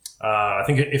stream. I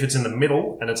think if it's in the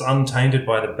middle and it's untainted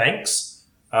by the banks,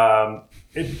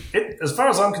 as far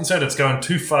as I'm concerned, it's going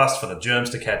too fast for the germs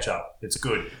to catch up. It's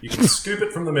good. You can scoop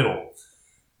it from the middle.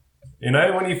 You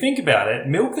know, when you think about it,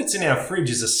 milk that's in our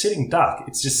fridge is a sitting duck.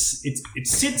 It's just, it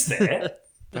sits there.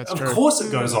 That's Of true. course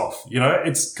it goes off. You know,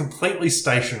 it's completely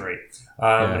stationary.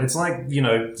 It's like, you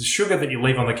know, the sugar that you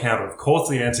leave on the counter. Of course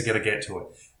the ants are going to get to it.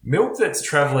 Milk that's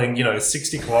traveling,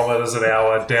 60 kilometers an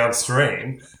hour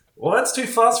downstream, well, that's too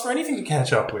fast for anything to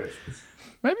catch up with.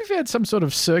 Maybe if you had some sort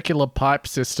of circular pipe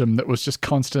system that was just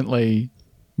constantly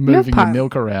moving your pipe.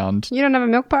 milk around. You don't have a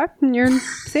milk pipe in your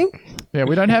sink? Yeah,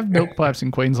 we don't have milk pipes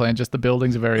in Queensland, just the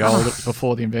buildings are very old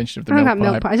before the invention of the I don't milk have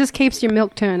milk pipe. pipe. It just keeps your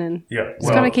milk turning. Yeah. It's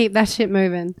got to keep that shit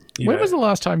moving. When was the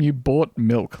last time you bought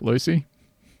milk, Lucy?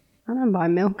 I don't buy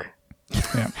milk.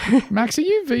 Yeah. Max, are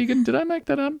you vegan? Did I make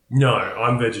that up? No,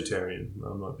 I'm vegetarian.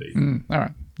 I'm not vegan. All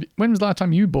right. When was the last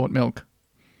time you bought milk?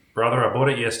 Brother, I bought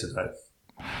it yesterday.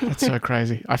 That's so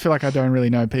crazy. I feel like I don't really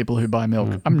know people who buy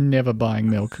milk. I'm never buying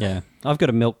milk. Yeah. I've got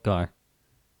a milk guy.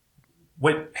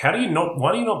 Wait, why do you not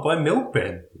buy milk,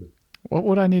 Ben? What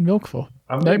would I need milk for?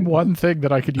 mean- Name one thing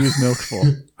that I could use milk for.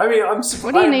 I mean,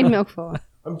 What do you need milk for?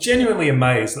 I'm genuinely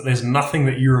amazed that there's nothing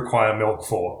that you require milk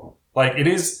for. Like,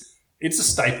 it's a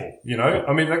staple, you know?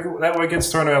 I mean, that word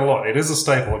gets thrown out a lot. It is a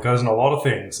staple. It goes in a lot of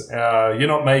things. You're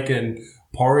not making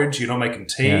porridge. You're not making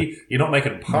tea. Yeah. You're not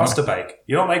making pasta bake.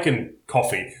 You're not making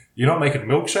coffee. You're not making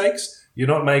milkshakes. You're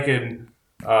not making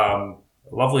a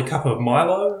lovely cup of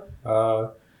Milo.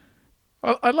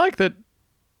 I like that.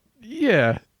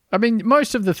 Yeah. I mean,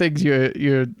 most of the things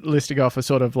you're listing off are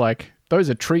sort of like, those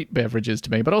are treat beverages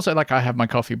to me. But also, like, I have my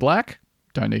coffee black.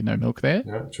 Don't need no milk there.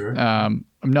 Yeah, true. I'm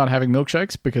not having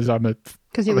milkshakes because I'm a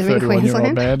 'Cause you live in 31-year-old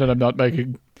Queensland? man and I'm not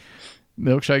making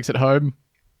milkshakes at home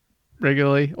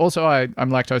regularly. Also, I'm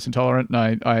lactose intolerant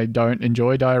and I don't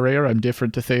enjoy diarrhea. I'm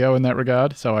different to Theo in that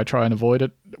regard, so I try and avoid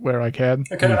it where I can.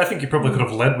 Okay, I think you probably could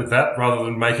have led with that rather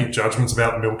than making judgments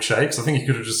about milkshakes. I think you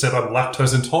could have just said, I'm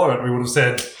lactose intolerant. We would have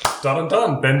said, done and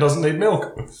done. Ben doesn't need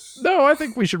milk. No, I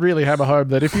think we should really have a home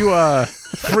that if you are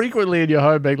frequently in your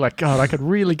home being like, God, I could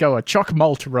really go a choc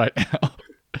malt right now.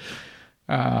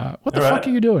 What the All fuck right. are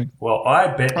you doing? Well, I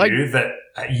bet you that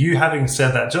you having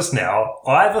said that just now,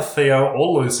 either Theo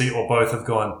or Lucy or both have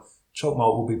gone, choc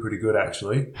malt will be pretty good,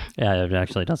 actually. Yeah, it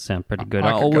actually does sound pretty good.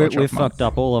 I could go We chocolate. fucked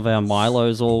up all of our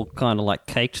Milos, all kind of like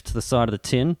caked to the side of the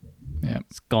tin. Yeah.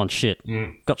 It's gone shit.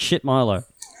 Got shit Milo.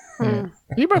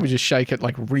 You probably just shake it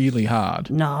like really hard.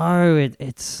 No,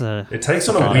 it's It takes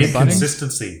on a Okay. weird Budding?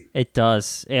 consistency. it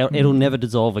does. It'll never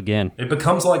dissolve again. It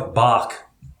becomes like bark.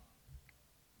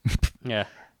 Yeah.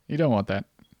 You don't want that.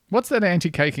 What's that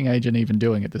anti-caking agent even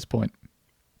doing at this point?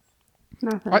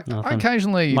 Nothing. I Nothing.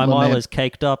 occasionally My lament- Milo's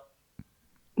caked up.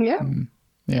 Yeah.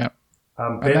 Yeah.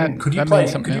 Ben, that- could you that play?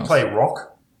 means something Could you else. play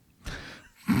rock?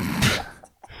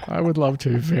 I would love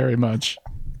to very much.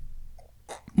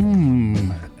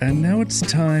 And now it's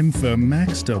time for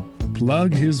Max to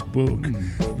plug his book.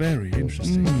 Very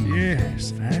interesting.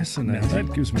 Yes, fascinating. Now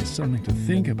that gives me something to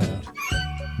think about.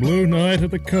 Blue Night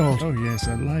at the Cult. Oh yes,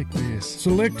 I like this.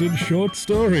 Selected short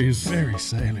stories. Very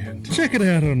salient. Check it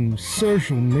out on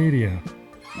social media.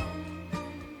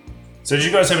 So, did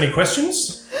you guys have any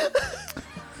questions?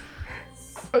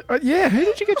 Yeah, who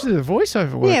did you get to do the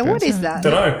voiceover work? Yeah, what That's- is that?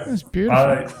 Don't know. That's beautiful.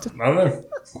 I don't know.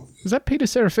 Is that Peter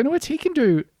Serafinowicz? He can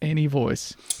do any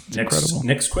voice. It's incredible.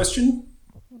 Next question.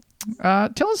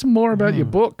 Tell us more about your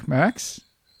book, Max.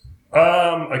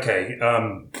 Okay.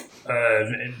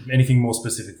 Anything more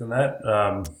specific than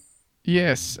that?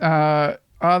 Yes.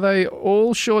 Are they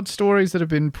all short stories that have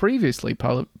been previously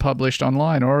published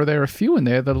online, or are there a few in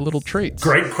there that are little treats?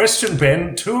 Great question,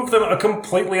 Ben. 2 of them are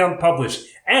completely unpublished.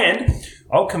 And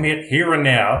I'll commit here and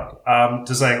now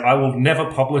to saying I will never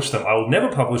publish them. I will never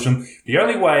publish them. The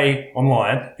only way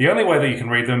online, the only way that you can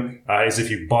read them is if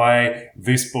you buy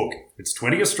this book. It's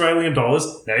 $20 Australian. Now,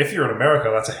 if you're in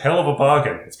America, that's a hell of a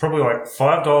bargain. It's probably like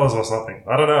 $5 or something.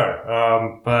 I don't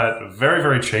know. But very,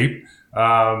 very cheap.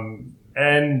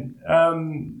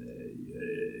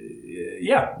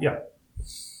 Yeah. Yep.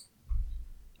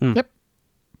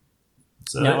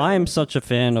 So, Now, I am such a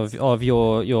fan of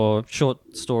your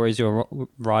short stories you're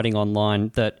writing online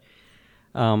that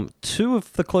 2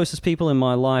 of the closest people in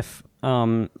my life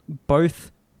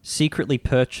both secretly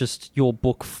purchased your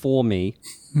book for me,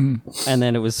 and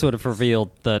then it was sort of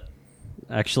revealed that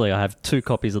actually I have 2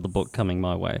 copies of the book coming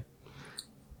my way.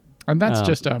 And that's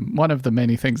just one of the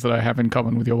many things that I have in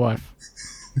common with your wife.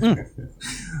 well,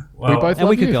 We both and love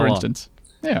we could you, go for on. instance.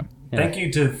 Yeah. Thank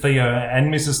you to Theo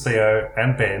and Mrs. Theo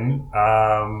and Ben.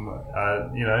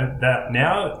 That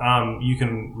now you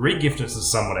can re-gift it to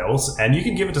someone else, and you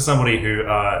can give it to somebody who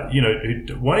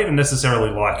who won't even necessarily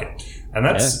like it, and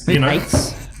that's Who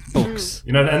hates books?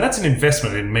 and that's an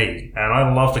investment in me, and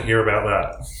I'd love to hear about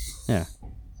that. Yeah.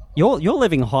 You're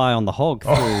living high on the hog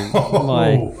through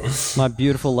my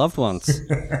beautiful loved ones.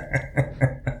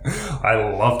 I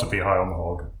love to be high on the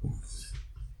hog.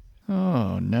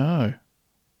 Oh, no.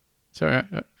 So I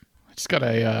just got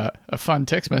a fun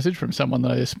text message from someone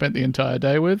that I just spent the entire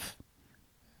day with.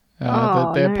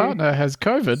 That their partner has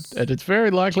COVID, and it's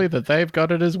very likely that they've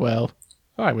got it as well.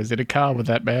 I was in a car with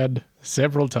that man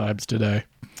several times today.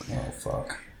 Oh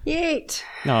fuck! Yeet.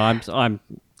 No,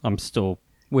 I'm still.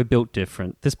 We're built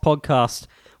different. This podcast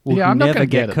will Yeah, I'm not never gonna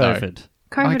get get it, though. COVID.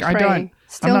 COVID I free. don't- I'm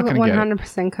Still not gonna get it.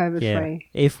 100% COVID Yeah. free.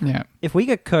 Yeah. If we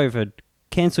get COVID,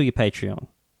 cancel your Patreon.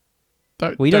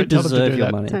 Don't We don't tell them to deserve do your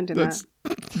that. money. Don't do That's,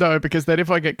 that. no, because then if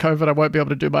I get COVID, I won't be able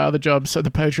to do my other job. So the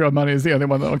Patreon money is the only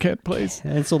one that I'll get, please.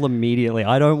 Cancel immediately.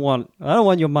 I don't want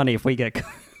your money if we get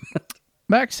COVID.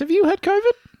 Max, have you had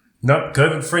COVID? No,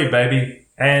 COVID free, baby.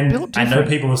 And Built I know different.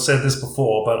 people have said this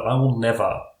before, but I will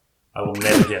never, I will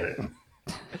never get it.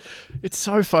 It's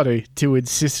so funny to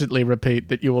insistently repeat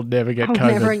that you will never get I'll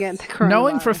COVID, never get the coronavirus.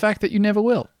 knowing for a fact that you never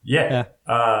will. Yeah.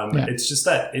 Yeah. It's just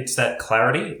it's that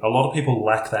clarity. A lot of people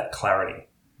lack that clarity.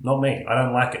 Not me. I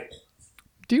don't lack it.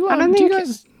 Do you, I don't do you think-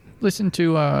 guys listen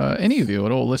to any of you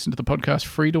at all? Listen to the podcast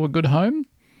 "Free to a Good Home"?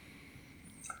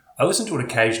 I listen to it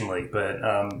occasionally, but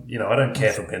I don't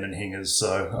care for Ben and Hingers,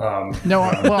 so No,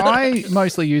 I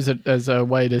mostly use it as a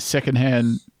way to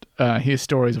secondhand hear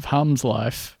stories of Hum's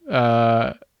life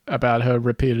about her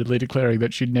repeatedly declaring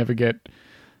that she'd never get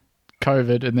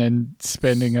COVID and then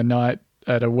spending a night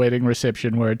at a wedding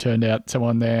reception where it turned out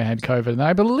someone there had COVID. And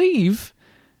I believe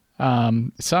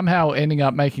somehow ending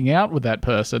up making out with that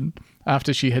person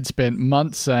after she had spent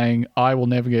months saying, I will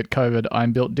never get COVID,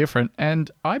 I'm built different.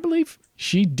 And I believe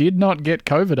she did not get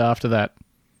COVID after that.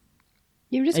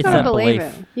 You've just It's got to that believe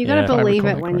belief. it. You've got to Yeah. If I believe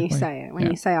recall it that when you correctly. say it. When Yeah.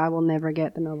 you say, I will never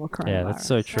get the novel coronavirus. Yeah, that's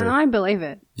so true. And I believe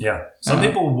it. yeah. Some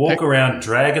people walk around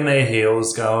dragging their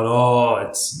heels, going, "Oh,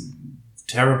 it's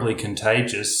terribly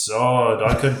contagious. Oh,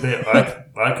 I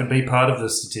could be part of the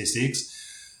statistics."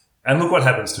 And look what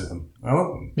happens to them.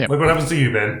 Oh, Yep. Look what happens to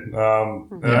you, Ben.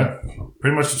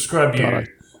 Pretty much described you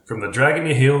Righto. from the dragging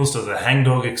your heels to the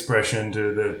hangdog expression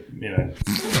to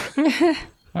the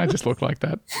I just look like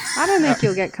that. I don't think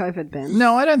you'll get COVID, Ben.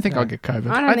 No, I don't think I'll get COVID.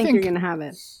 I don't think you're going to have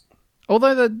it.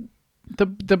 Although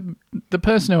the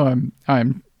person who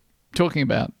I'm talking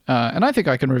about, and I think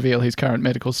I can reveal his current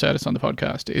medical status on the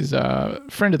podcast, is a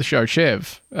friend of the show,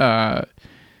 Chev,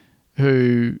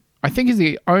 who I think is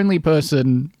the only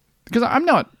person, because I'm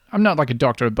not like a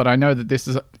doctor, but I know that this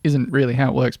isn't really how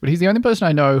it works. But he's the only person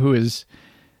I know who is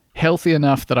healthy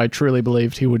enough that I truly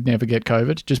believed he would never get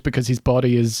COVID, just because his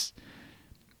body is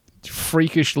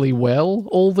freakishly well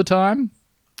all the time.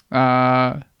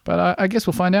 But I guess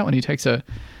we'll find out when he takes a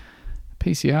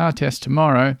PCR test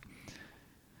tomorrow.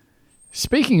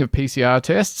 Speaking of PCR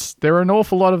tests, there are an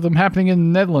awful lot of them happening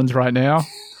in the Netherlands right now.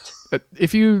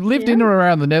 If you lived in or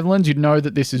around the Netherlands, you'd know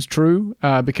that this is true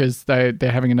because they're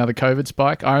having another COVID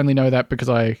spike. I only know that because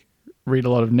I read a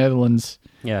lot of Netherlands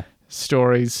Yeah.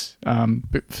 stories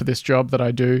for this job that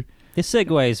I do. This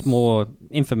segue is more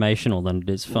informational than it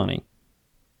is funny.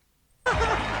 Hey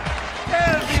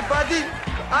everybody,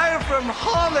 I'm from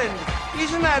Holland.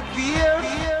 Isn't that beer?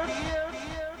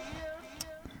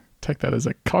 Take that as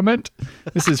a comment.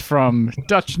 This is from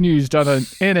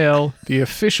DutchNews.nl, the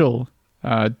official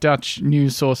Dutch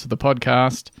news source of the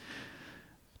podcast.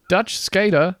 Dutch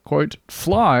skater, quote,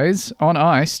 flies on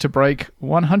ice to break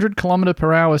 100 kilometer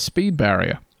per hour speed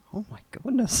barrier. Oh my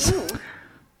goodness.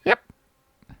 Yep.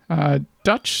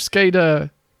 Dutch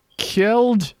skater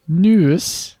Kjeld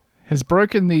Nuis has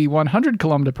broken the 100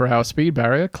 kilometer per hour speed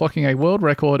barrier, clocking a world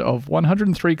record of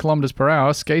 103 kilometers per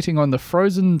hour skating on the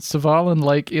frozen Svalbard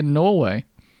Lake in Norway.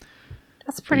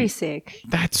 That's pretty sick.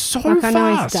 That's so Like, I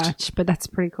know he's fast. Dutch, but that's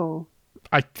pretty cool.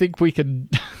 I think we can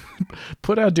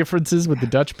put our differences with the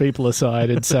Dutch people aside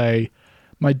and say,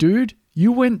 my dude,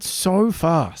 you went so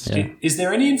fast. Yeah. Is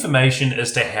there any information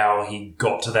as to how he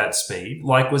got to that speed?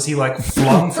 Like, was he like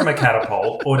flung from a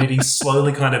catapult, or did he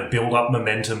slowly kind of build up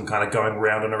momentum, kind of going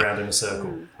round and around in a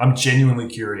circle? I'm genuinely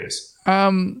curious.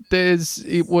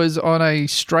 It was on a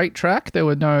straight track. There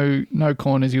were no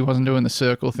corners. He wasn't doing the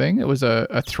circle thing. It was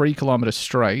a 3 kilometer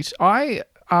straight. I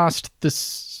asked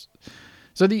this.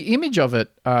 So the image of it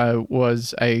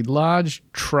was a large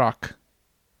truck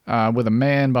with a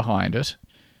man behind it.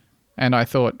 And I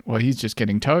thought, well, he's just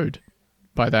getting towed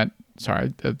by that.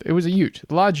 Sorry, it was a ute,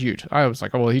 a large ute. I was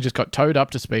like, oh, well, he just got towed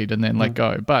up to speed and then let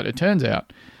go. But it turns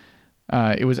out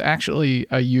it was actually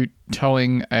a ute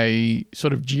towing a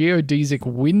sort of geodesic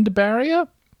wind barrier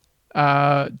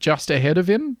just ahead of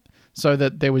him so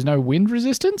that there was no wind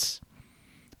resistance.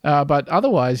 But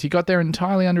otherwise, he got there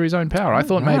entirely under his own power. I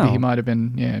thought maybe wow. he might have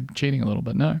been cheating a little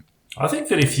bit. No. I think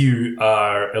that if you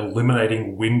are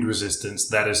eliminating wind resistance,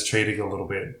 that is cheating a little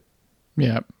bit.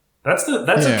 Yeah. That's Yeah.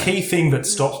 a key thing that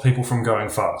stops people from going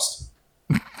fast.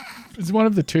 It's one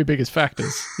of the two biggest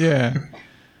factors. Yeah.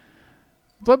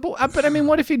 But I mean,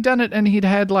 what if he'd done it and he'd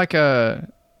had like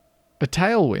a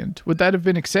tailwind? Would that have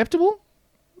been acceptable?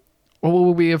 Or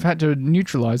would we have had to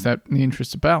neutralize that in the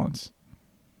interest of balance?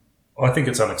 I think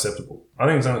it's unacceptable. Yeah.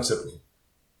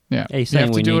 Are you You saying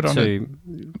have we do need it on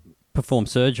to perform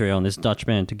surgery on this Dutch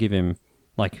man to give him,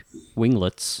 like,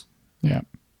 winglets, Yeah.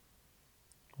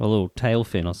 a little tail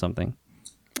fin or something?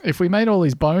 If we made all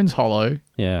his bones hollow,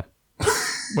 Yeah.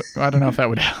 I don't know if that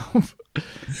would help.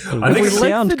 I think It it's,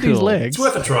 sound Lengthened his cool. legs. it's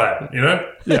worth a try, you know?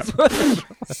 Yeah.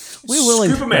 We're willing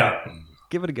Scoop them out.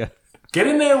 give it a go. Get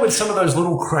in there with some of those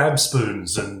little crab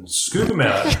spoons and scoop them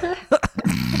out.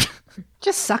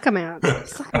 Just suck them out.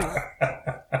 Suck 'em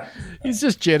out. He's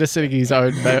just jettisoning his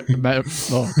own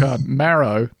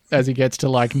marrow as he gets to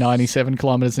like 97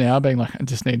 kilometers an hour, being like, I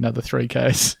just need another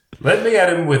 3Ks. Let me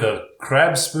at him with a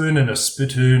crab spoon and a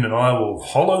spittoon, and I will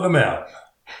hollow them out.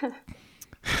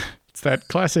 It's that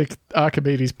classic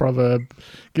Archimedes proverb,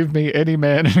 give me any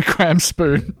man and a crab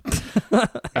spoon.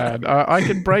 And I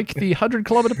can break the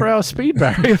 100-kilometer-per-hour speed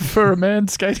barrier for a man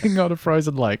skating on a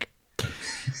frozen lake.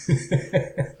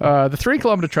 The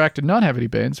 3-kilometer track did not have any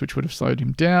bends, which would have slowed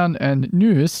him down, and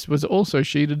Nuis was also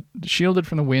shielded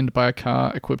from the wind by a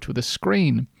car equipped with a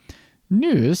screen.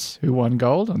 Nuis, who won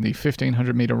gold on the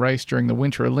 1,500-meter race during the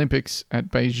Winter Olympics at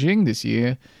Beijing this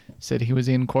year, said he was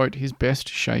in, quote, his best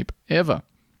shape ever.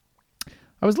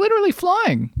 I was literally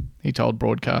flying, he told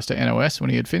broadcaster NOS when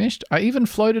he had finished. I even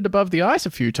floated above the ice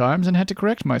a few times and had to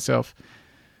correct myself.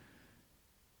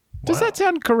 Does that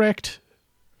sound correct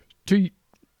to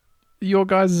your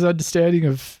guys' understanding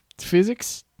of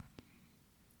physics?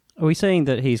 Are we saying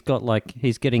that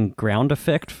he's getting ground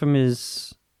effect from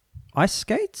his ice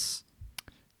skates?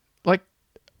 Like,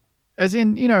 as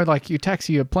in, you know, like you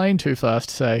taxi a plane too fast,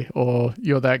 say, or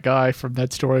you're that guy from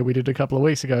that story we did a couple of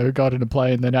weeks ago who got in a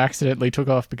plane and then accidentally took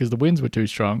off because the winds were too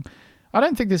strong. I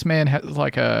don't think this man has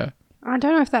like a... I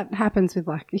don't know if that happens with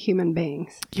like human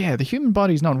beings. Yeah, the human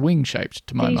body's not wing-shaped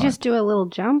to my Did mind. you just do a little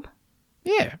jump?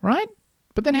 Yeah, right?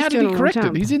 But then He's how did doing he a correct it?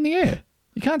 jump. He's in the air.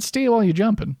 You can't steer while you're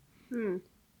jumping. Yeah,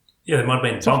 there might have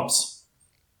been bumps.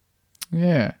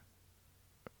 Yeah.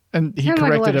 And he Sound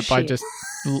like a corrected lot it of by shit. just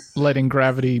letting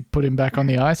gravity put him back on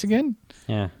the ice again?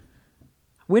 Yeah.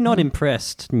 We're not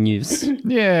impressed, News.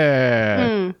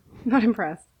 Yeah. Not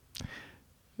impressed.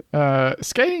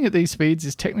 Skating at these speeds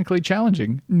is technically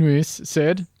challenging, Nuis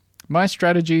said. My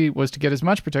strategy was to get as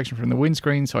much protection from the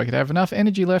windscreen so I could have enough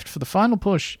energy left for the final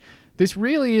push. This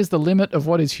really is the limit of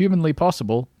what is humanly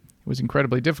possible. It was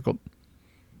incredibly difficult.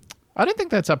 I don't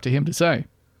think that's up to him to say.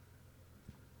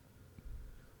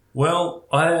 Well,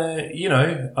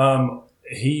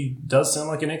 he does sound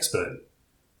like an expert.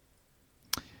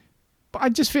 But I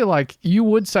just feel like you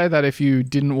would say that if you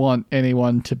didn't want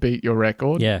anyone to beat your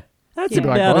record. Yeah. That's You'd be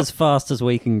like, about "What?" as fast as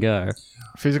we can go.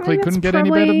 Physically That's couldn't get any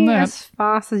better than probably that. as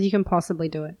fast as you can possibly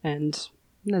do it, and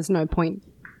there's no point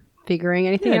figuring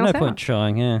anything Yeah, else no point out.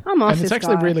 trying, yeah. I'm off And it's this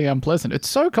actually guy. really unpleasant. It's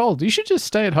so cold. You should just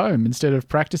stay at home instead of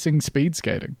practicing speed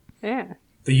skating. Yeah.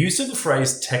 The use of the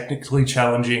phrase technically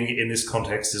challenging in this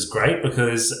context is great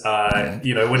because,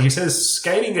 when he says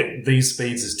skating at these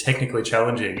speeds is technically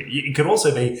challenging, it could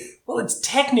also be, well, it's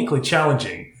technically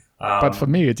challenging. But for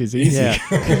me, it is easy. Yeah.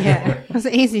 Yeah. It was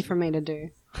easy for me to do.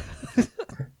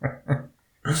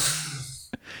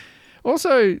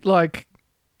 Also, like,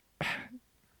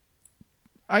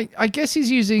 I guess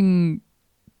he's using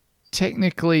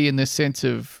technically in the sense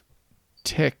of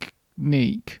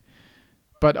technique,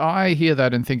 but I hear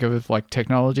that and think of it like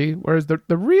technology, whereas the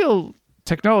real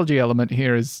technology element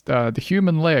here is the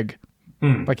human leg.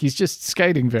 Like he's just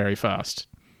skating very fast.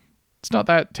 It's not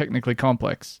that technically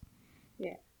complex.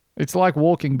 Yeah. It's like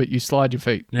walking, but you slide your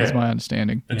feet, is Yeah. my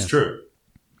understanding. It's true.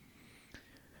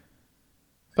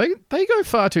 They go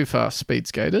far too fast, speed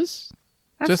skaters.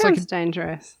 That Just sounds like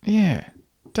dangerous. Yeah.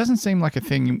 Doesn't seem like a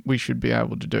thing we should be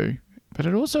able to do. But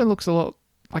it also looks a lot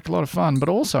of fun. But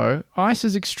also, ice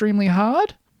is extremely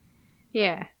hard.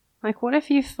 Yeah. Like, what if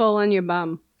you fall on your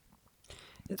bum?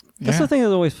 That's Yeah. the thing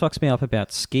that always fucks me up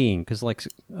about skiing, because, like,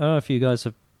 I don't know if you guys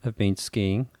have been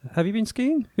skiing. Have you been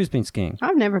skiing? Who's been skiing?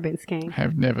 I've never been skiing.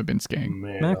 Have never been skiing.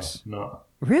 Man, Max? no.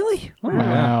 Really? Oh,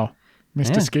 Wow.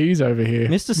 Mr. Yeah. Skis over here.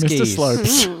 Mr. Skis.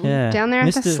 Slopes. Yeah. Down there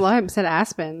at the Mr. slopes at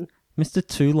Aspen. Mr.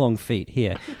 Two Long Feet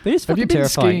here. But it's Have fucking you been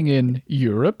terrifying. skiing in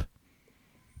Europe?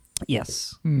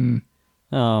 Yes. Where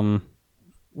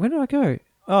did I go?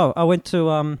 Oh, I went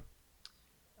to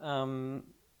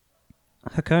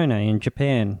Hakone in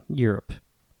Japan, Europe.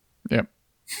 Yep.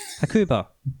 Hakuba.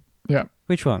 Yep.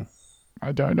 Which one?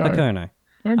 I don't know. Hakone.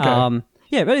 Okay.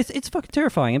 Yeah, but it's fucking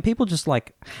terrifying, and people just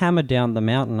like hammer down the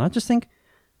mountain. I just think,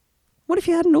 what if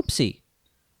you had an oopsie?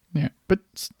 Yeah. But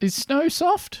is snow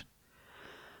soft?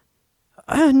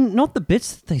 Not the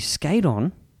bits that they skate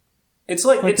on. It's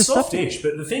like the it's stuff- softish,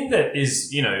 but the thing that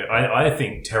is, I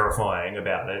think terrifying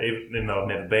about it, even though I've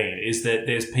never been, is that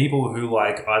there's people who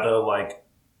either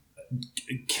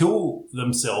kill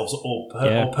themselves or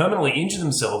permanently injure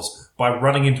themselves by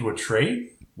running into a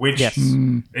tree, which Yes.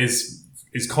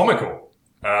 is comical.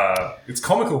 It's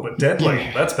comical but deadly.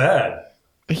 Yeah. That's bad.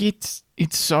 It's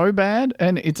so bad,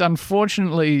 and it's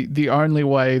unfortunately the only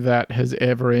way that has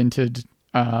ever entered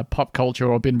pop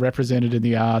culture or been represented in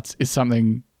the arts is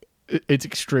something it's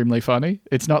extremely funny.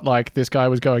 It's not like this guy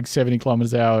was going 70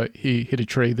 kilometers an hour, he hit a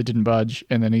tree that didn't budge,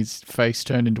 and then his face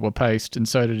turned into a paste, and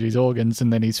so did his organs,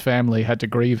 and then his family had to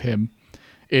grieve him.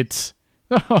 It's,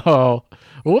 oh,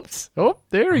 whoops, oh,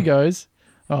 there he goes.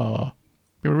 Oh,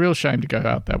 it'd be a real shame to go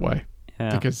out that way.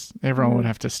 Yeah. Because everyone would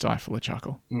have to stifle a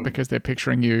chuckle because they're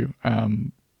picturing you,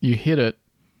 you hit it,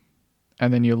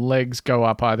 and then your legs go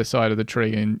up either side of the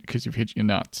tree and because you've hit your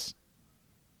nuts.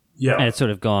 Yeah. And it's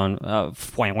sort of gone, the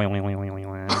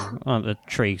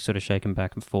tree sort of shaking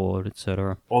back and forward,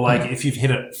 etc. Or like if you've hit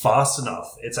it fast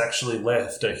enough, it's actually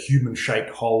left a human-shaped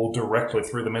hole directly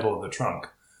through the middle of the trunk.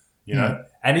 You know?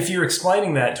 And if you're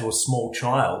explaining that to a small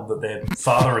child that their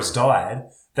father has died,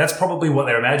 that's probably what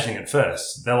they're imagining at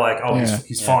first. They're like, oh,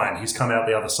 he's fine. He's come out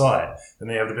the other side. And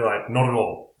they have to be like, not at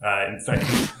all. In fact,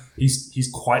 he's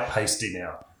quite pasty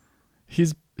now.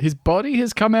 His body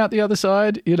has come out the other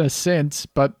side in a sense,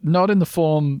 but not in the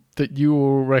form that you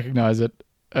will recognize it,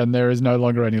 and there is no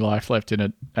longer any life left in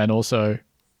it. And also,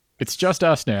 it's just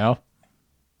us now.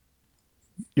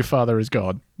 Your father is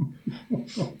God.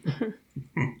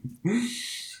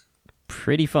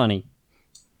 Pretty funny.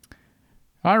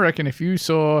 I reckon if you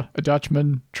saw a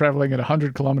Dutchman traveling at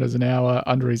 100 kilometers an hour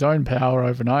under his own power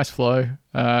over an ice floe,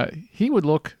 he would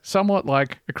look somewhat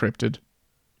like a cryptid.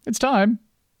 It's time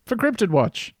for Cryptid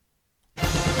Watch.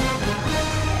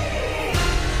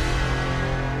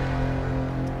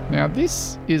 Now,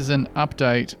 this is an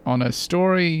update on a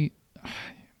story,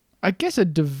 I guess a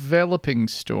developing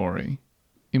story,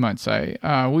 you might say.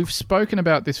 We've spoken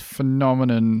about this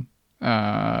phenomenon,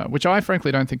 which I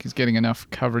frankly don't think is getting enough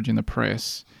coverage in the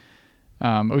press.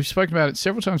 We've spoken about it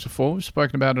several times before. We've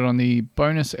spoken about it on the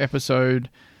bonus episode,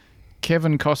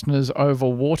 Kevin Costner's Over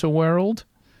Waterworld.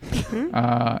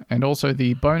 And also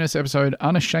the bonus episode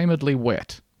Unashamedly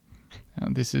Wet.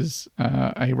 This is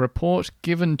a report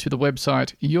given to the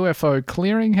website UFO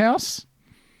Clearinghouse,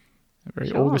 a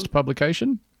very August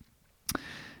publication.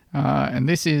 And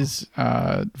this is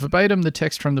verbatim the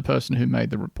text from the person who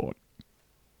made the report.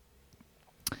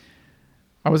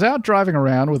 I was out driving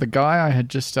around with a guy I had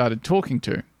just started talking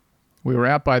to. We were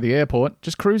out by the airport,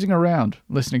 just cruising around,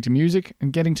 listening to music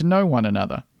and getting to know one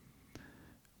another.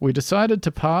 We decided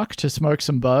to park to smoke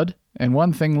some bud, and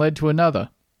one thing led to another.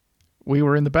 We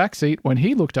were in the back seat when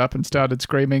he looked up and started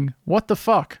screaming, "What the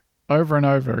fuck?" over and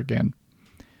over again.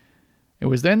 It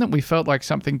was then that we felt like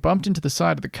something bumped into the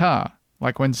side of the car,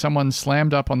 like when someone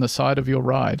slammed up on the side of your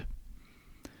ride.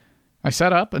 I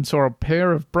sat up and saw a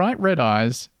pair of bright red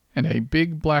eyes and a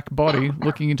big black body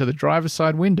looking into the driver's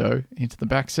side window into the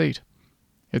back seat.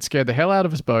 It scared the hell out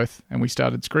of us both, and we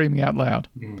started screaming out loud.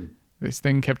 This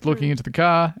thing kept looking into the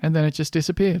car, and then it just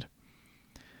disappeared.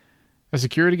 A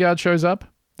security guard shows up,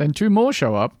 then two more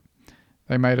show up.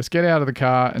 They made us get out of the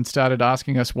car and started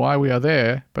asking us why we are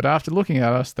there, but after looking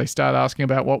at us, they started asking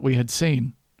about what we had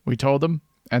seen. We told them,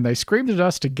 and they screamed at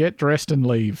us to get dressed and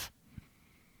leave.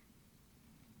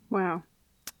 Wow.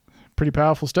 Pretty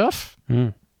powerful stuff.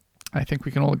 I think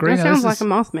we can all agree. That sounds like a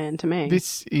Mothman to me.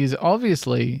 This is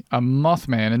obviously a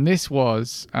Mothman, and this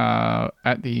was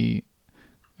at the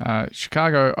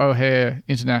Chicago O'Hare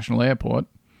International Airport.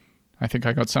 I think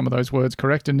I got some of those words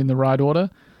correct and in the right order.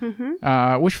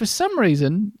 Which for some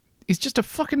reason is just a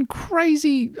fucking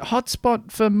crazy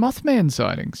hotspot for Mothman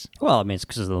sightings. Well, I mean, it's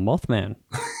because of the Mothman.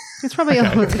 It's probably the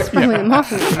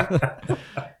Mothman.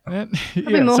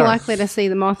 Probably more likely to see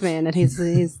the Mothman at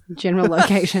his general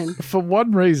location. For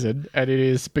one reason, and it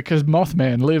is because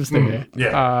Mothman lives there.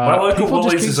 Yeah. My local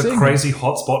Woolies is a crazy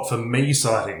hotspot for me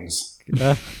sightings.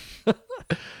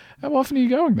 How often are you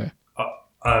going there?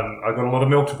 I got a lot of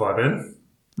milk to buy, Ben.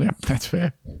 Yeah, that's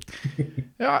fair.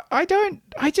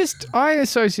 I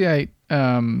associate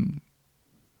the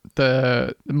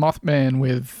Mothman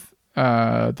with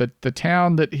the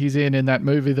town that he's in that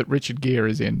movie that Richard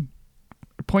Gere is in.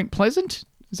 Point Pleasant?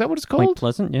 Is that what it's called? Point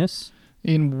Pleasant, yes.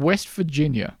 In West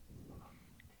Virginia.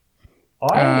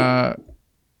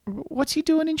 What's he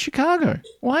doing in Chicago?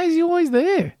 Why is he always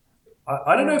there?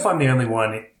 I don't know if I'm the only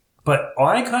one, but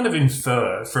I kind of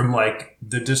infer from like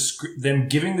them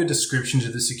giving the description to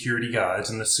the security guards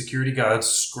and the security guards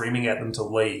screaming at them to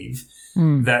leave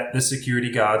that the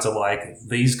security guards are like,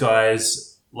 these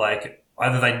guys, like,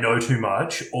 either they know too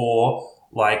much or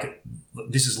like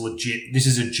this is legit, this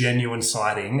is a genuine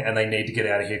sighting and they need to get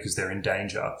out of here because they're in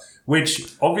danger,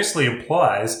 which obviously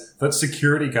implies that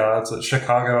security guards at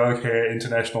Chicago O'Hare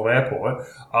International Airport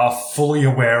are fully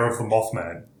aware of the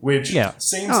Mothman, which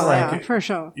seems like, for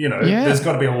sure. You know, there's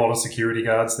got to be a lot of security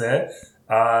guards there.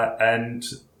 And,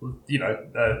 you know,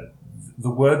 the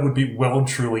word would be well and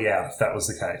truly out if that was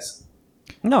the case.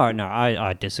 No,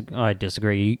 I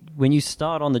disagree. When you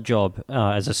start on the job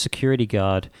as a security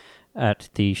guard at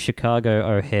the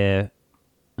Chicago O'Hare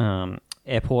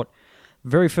airport,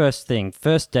 very first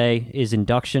day is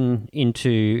induction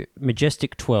into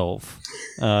Majestic 12,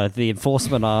 the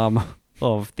enforcement arm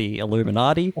of the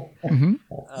Illuminati.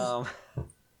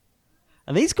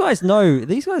 And these guys know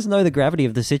the gravity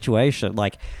of the situation.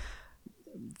 Like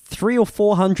 300 or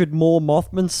 400 more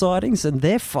Mothman sightings, and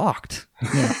they're fucked.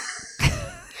 Yeah.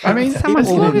 I mean, Someone's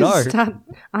People going know. to start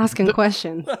asking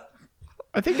questions.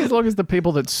 I think as long as the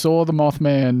people that saw the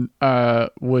Mothman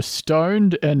were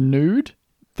stoned and nude,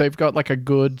 they've got like a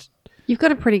good. You've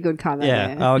got a pretty good cover Yeah,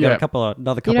 there. I got Yeah. another You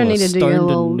couple don't of need to do your stoned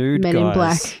little and nude Men guys. in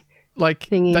Black. Like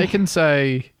Thingy. they can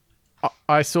say,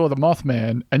 I saw the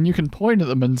Mothman, and you can point at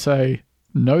them and say,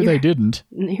 no, they didn't.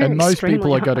 you're And most extremely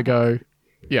people are going to high. go,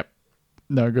 yep,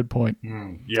 no, good point.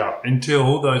 Yeah,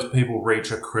 until those people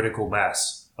reach a critical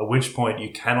mass, at which point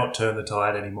you cannot turn the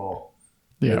tide anymore.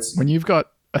 Yeah, It's- when you've got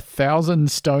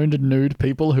 1,000 stoned and nude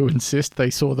people who insist they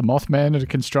saw the Mothman at a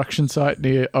construction site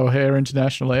near O'Hare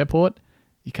International Airport,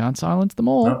 you can't silence them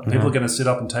all. No, people are going to sit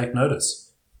up and take notice.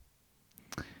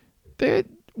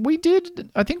 We did,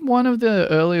 I think one of the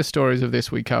earlier stories of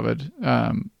this we covered,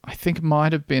 I think it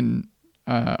might have been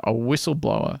a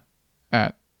whistleblower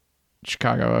at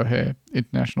Chicago O'Hare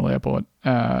International Airport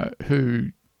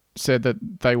who said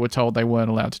that they were told they weren't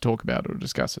allowed to talk about it or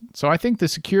discuss it. So I think the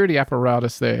security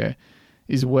apparatus there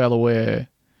is well aware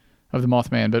of the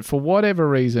Mothman, but for whatever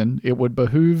reason, it would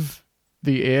behoove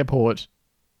the airport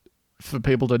for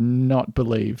people to not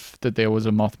believe that there was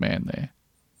a Mothman there.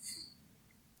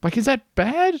 Like, is that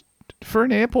bad for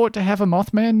an airport to have a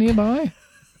Mothman nearby?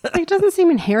 It doesn't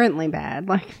seem inherently bad.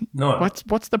 Like, No.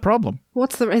 What's the problem?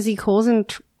 is he causing?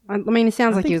 I mean, it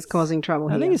sounds like he think was causing trouble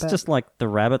here. I think it's but- just like the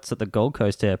rabbits at the Gold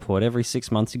Coast airport. Every 6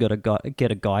 months, you got to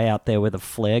get a guy out there with a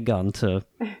flare gun to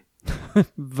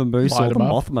vamoose Light all the 'em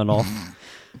up. Mothman off.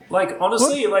 Like,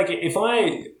 honestly, like, if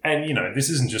I, and you know, this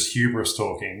isn't just hubris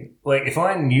talking, like, if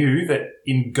I knew that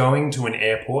in going to an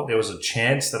airport there was a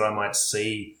chance that I might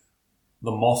see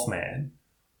the Mothman,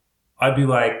 I'd be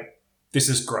like, this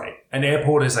is great. An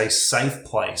airport is a safe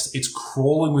place. It's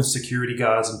crawling with security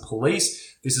guards and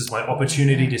police. This is my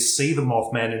opportunity to see the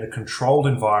Mothman in a controlled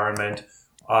environment.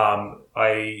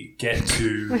 I get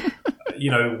to,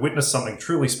 you know, witness something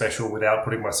truly special without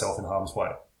putting myself in harm's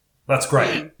way. That's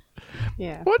great.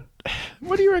 yeah.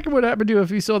 What do you reckon would happen to you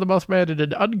if you saw the Mothman in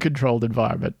an uncontrolled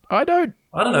environment? I don't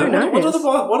I don't know. Who What are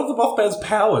knows? the Mothman's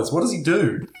powers? What does he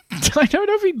do? know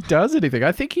if he does anything.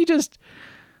 I think he Get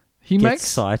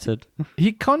excited.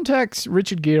 he contacts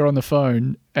Richard Gere on the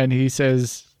phone and he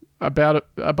says about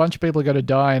a bunch of people are going to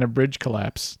die in a bridge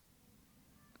collapse.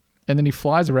 And then he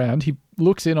flies around. He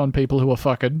looks in on people who are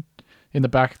fucking in the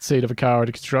back seat of a car at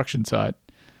a construction site.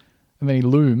 And then he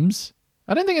looms.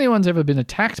 I don't think anyone's ever been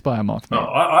attacked by a Mothman. No,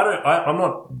 I don't. I'm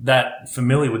not that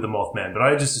familiar with the Mothman, but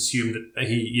I just assumed that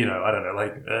he, you know, I don't know,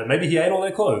 like maybe he ate all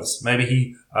their clothes, maybe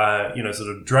he, you know, sort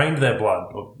of drained their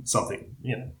blood or something.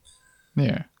 You know,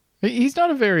 Yeah. He's not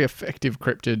a very effective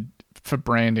cryptid for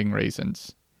branding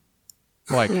reasons.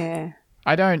 Like, Yeah.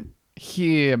 I don't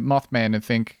hear Mothman and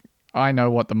think, I know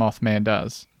what the Mothman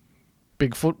does.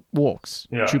 Bigfoot walks.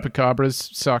 Yeah.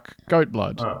 Chupacabras suck goat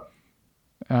blood. Oh.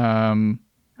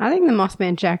 I think the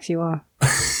Mothman jacks you off.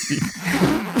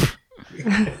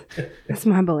 That's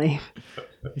my belief.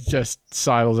 He just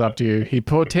sidles up to you. He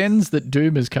portends that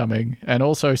doom is coming, and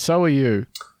also so are you.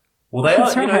 well, they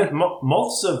That's are. You right. know,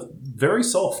 moths are very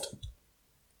soft.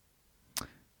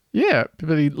 Yeah,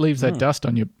 but he leaves that dust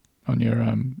on your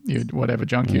whatever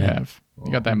junk you have.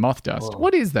 You got that moth dust.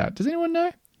 What is that? Does anyone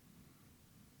know?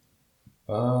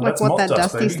 Like That's what moth that dust,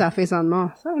 dusty baby. stuff is on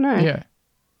moths. Oh no. Yeah.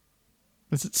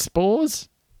 Is it spores?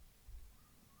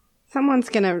 Someone's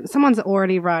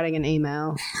already writing an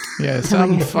email. Yeah, some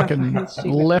Telling us fucking how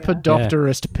stupid we are.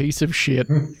 lepidopterist piece of shit.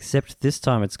 Except this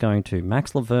time it's going to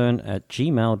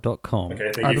maxlaverne@gmail.com. Okay,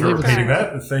 I thank you for believe repeating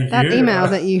that. Thank That you. email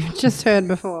that you just heard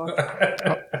before.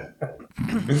 I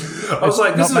was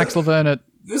like, Not this Max is, Laverne at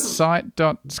this is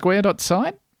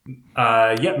site.square.site?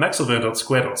 yeah,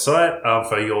 maxlaverne.square.site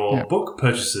for your Yeah. book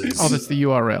purchases. Oh, that's the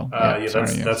URL. yeah,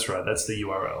 sorry, yeah. that's right. That's the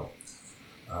URL.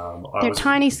 They're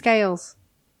tiny scales.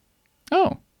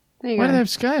 Oh, There you why do go. they have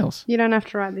scales? You don't have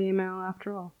to write the email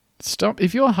after all. Stop.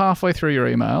 If you're halfway through your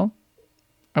email,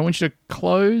 I want you to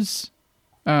close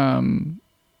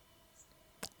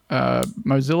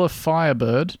Mozilla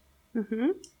Firebird. Mm-hmm.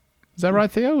 Is that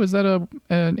right, Theo? Is that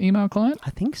an email client? I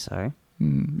think so.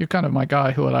 You're kind of my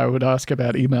guy who I would ask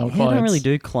about email Yeah, clients. I don't really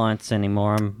do clients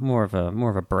anymore. I'm more of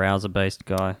a browser based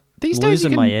guy. These days you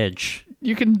Losing my can- edge.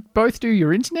 you can both do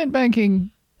your internet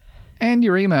banking and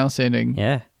your email sending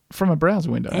Yeah. from a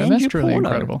browser window, and And that's your truly porno.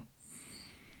 incredible.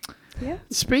 Yeah.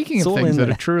 Speaking It's of all things in that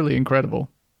there. are truly incredible,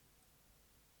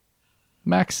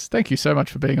 Max, thank you so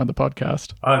much for being on the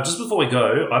podcast. Just before we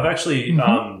go, I've actually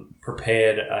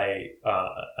prepared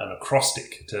an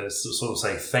acrostic to sort of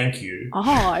say thank you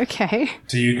Oh, okay.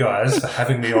 to you guys for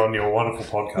having me on your wonderful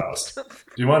podcast. Do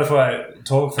you mind if I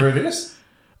talk through this?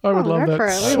 I would love Go that for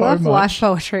it. so We love live much.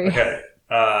 poetry. Okay.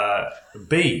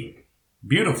 B,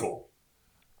 beautiful.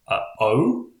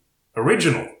 O,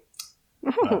 original.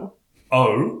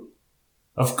 O,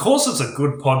 of course it's a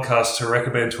good podcast to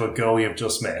recommend to a girl you've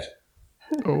just met.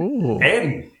 Oh,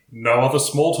 N, no other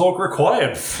small talk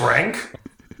required, Frank.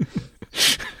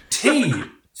 T,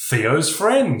 Theo's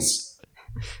friends.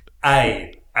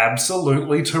 A,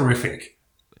 absolutely terrific.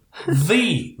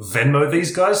 V, Venmo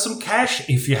these guys some cash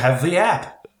if you have the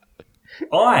app.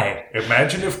 I,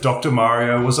 imagine if Dr.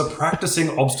 Mario was a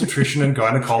practicing obstetrician and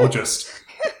gynecologist.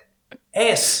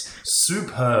 S,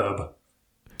 superb.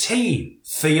 T,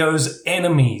 Theo's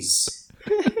enemies.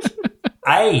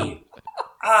 A,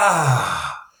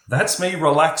 that's me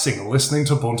relaxing listening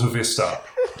to Bunta Vista.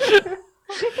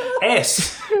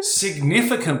 S,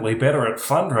 significantly better at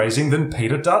fundraising than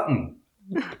Peter Dutton.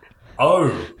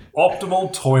 O,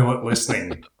 optimal toilet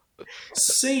listening.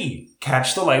 C,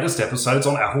 catch the latest episodes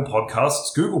on Apple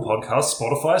Podcasts, Google Podcasts,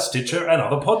 Spotify, Stitcher, and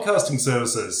other podcasting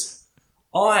services.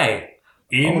 I,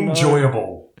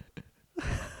 enjoyable.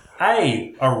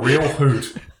 A real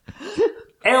hoot.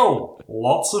 L,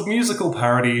 lots of musical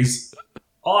parodies.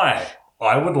 I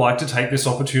would like to take this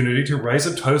opportunity to raise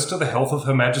a toast to the health of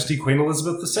Her Majesty Queen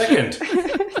Elizabeth II.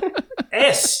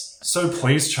 S, so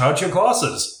please charge your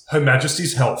glasses. Her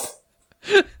Majesty's health.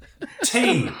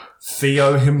 T,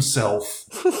 Theo himself.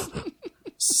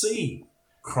 C,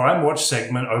 Crime Watch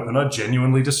segment opener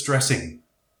genuinely distressing.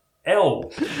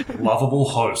 L, lovable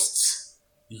hosts.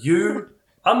 U,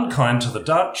 unkind to the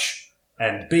Dutch.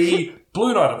 And B,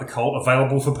 Blue Knight of the Cult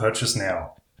available for purchase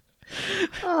now.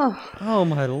 Oh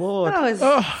my lord. That was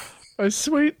oh,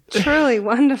 sweet. truly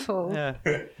wonderful. Yeah.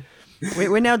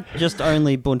 We're now just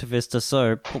only Bunta Vista,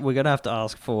 so we're going to have to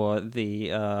ask for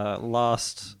the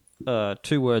last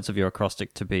 2 words of your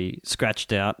acrostic to be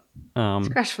scratched out.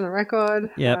 Crash from the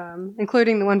record. Yep.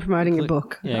 Including the one promoting your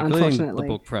book, Yeah, including unfortunately. the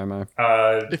book promo.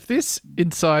 If this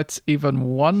incites even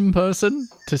one person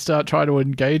to start trying to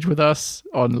engage with us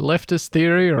on leftist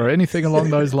theory or anything along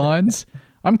those lines,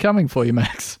 I'm coming for you,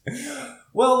 Max.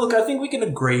 Well, look, I think we can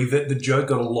agree that the joke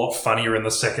got a lot funnier in the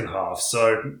second half.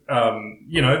 So,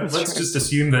 let's just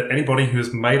assume that anybody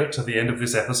who's made it to the end of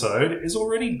this episode is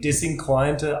already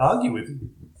disinclined to argue with you.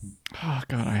 Oh,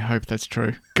 God, I hope that's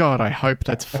true. God, I hope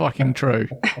that's fucking true.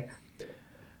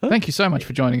 Thank you so much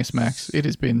for joining us, Max. It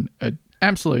has been an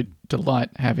absolute delight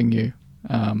having you.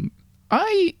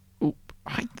 I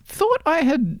thought I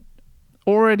had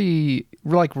already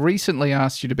recently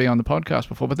asked you to be on the podcast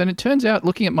before, but then it turns out,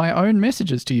 looking at my own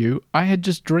messages to you, I had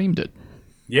just dreamed it.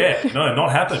 Yeah, no,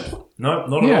 not happened. No,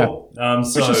 not Yeah, at all.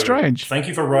 which is strange. Thank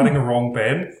you for writing a wrong,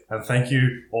 Ben, and thank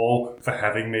you all for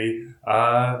having me.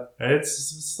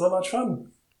 It's so much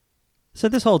fun. So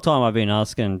this whole time I've been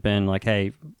asking Ben, like, hey,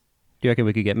 do you reckon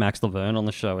we could get Max Laverne on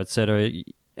the show, etc.?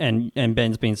 And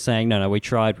Ben's been saying, no, we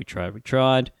tried.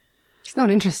 He's not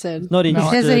interested. Not He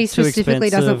interested. says that he too specifically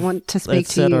doesn't expensive, want to speak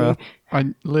to etc..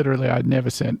 you. I'd never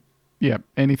sent,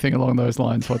 anything along those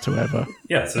lines whatsoever.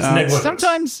 Yeah, so it's negligence.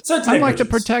 Sometimes, So it's I'm like the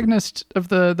negligence. protagonist of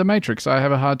the Matrix. I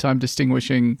have a hard time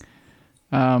distinguishing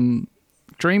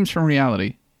dreams from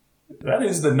reality. That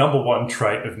is the number one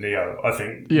trait of Neo, I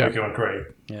think. Yeah. We can agree.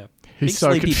 Yeah. He's Big so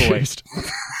sleepy boy. confused.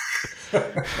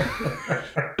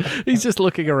 He's just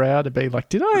looking around and being like,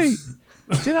 did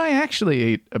I actually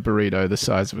eat a burrito the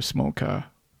size of a small car?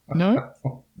 No?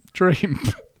 Dream.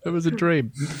 It was a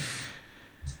dream.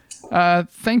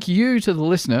 Thank you to the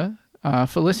listener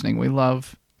for listening. We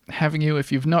love having you.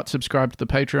 If you've not subscribed to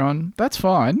the Patreon, that's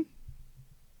fine.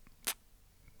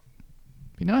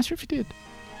 Be nicer if you did.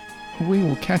 We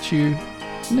will catch you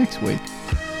next week.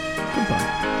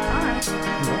 Goodbye.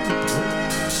 Bye.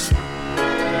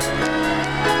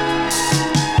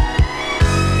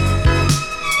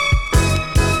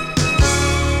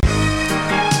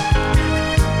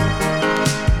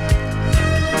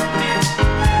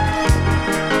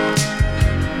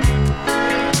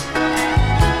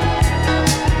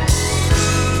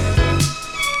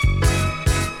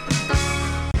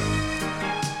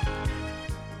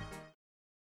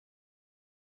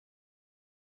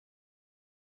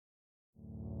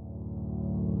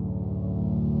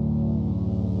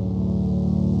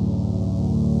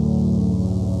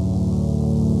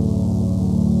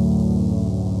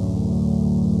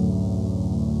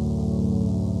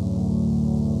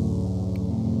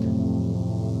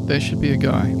 There Should Be a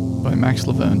Guy by Max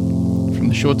Laverne from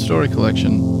the short story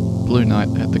collection Blue Night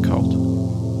at the Colt.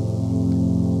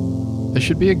 There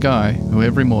should be a guy who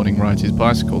every morning rides his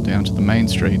bicycle down to the main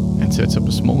street and sets up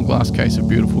a small glass case of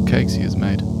beautiful cakes he has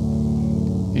made.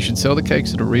 He should sell the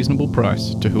cakes at a reasonable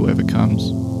price to whoever comes.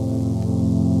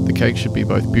 The cakes should be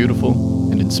both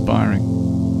beautiful and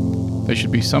inspiring. They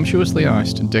should be sumptuously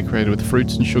iced and decorated with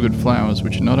fruits and sugared flowers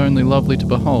which are not only lovely to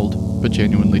behold, but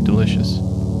genuinely delicious.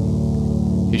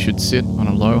 He should sit on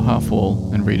a low half wall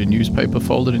and read a newspaper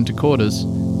folded into quarters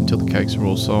until the cakes are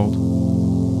all sold.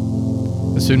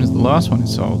 As soon as the last one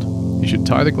is sold, he should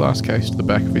tie the glass case to the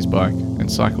back of his bike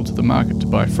and cycle to the market to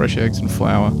buy fresh eggs and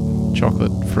flour,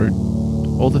 chocolate, fruit,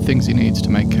 all the things he needs to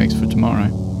make cakes for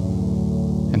tomorrow.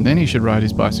 And then he should ride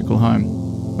his bicycle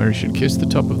home, where he should kiss the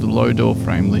top of the low door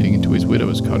frame leading into his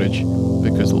widow's cottage,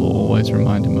 because it will always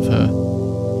remind him of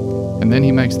her. And then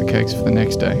he makes the cakes for the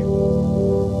next day.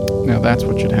 Now that's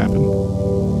what should happen.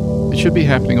 It should be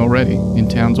happening already, in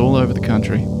towns all over the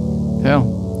country.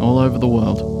 Hell, all over the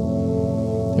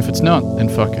world. If it's not, then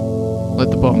fuck it.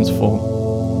 Let the bombs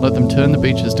fall. Let them turn the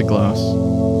beaches to glass.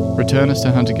 Return us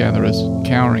to hunter-gatherers,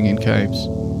 cowering in caves.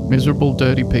 Miserable,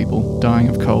 dirty people, dying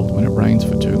of cold when it rains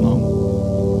for too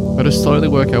long. Let us slowly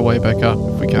work our way back up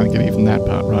if we can't get even that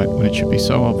part right when it should be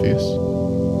so obvious.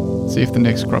 See if the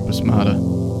next crop are smarter.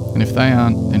 And if they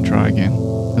aren't, then try again,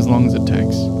 as long as it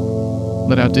takes.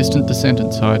 Let our distant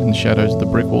descendants hide in the shadows of the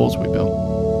brick walls we built.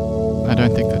 I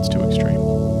don't think that's too extreme.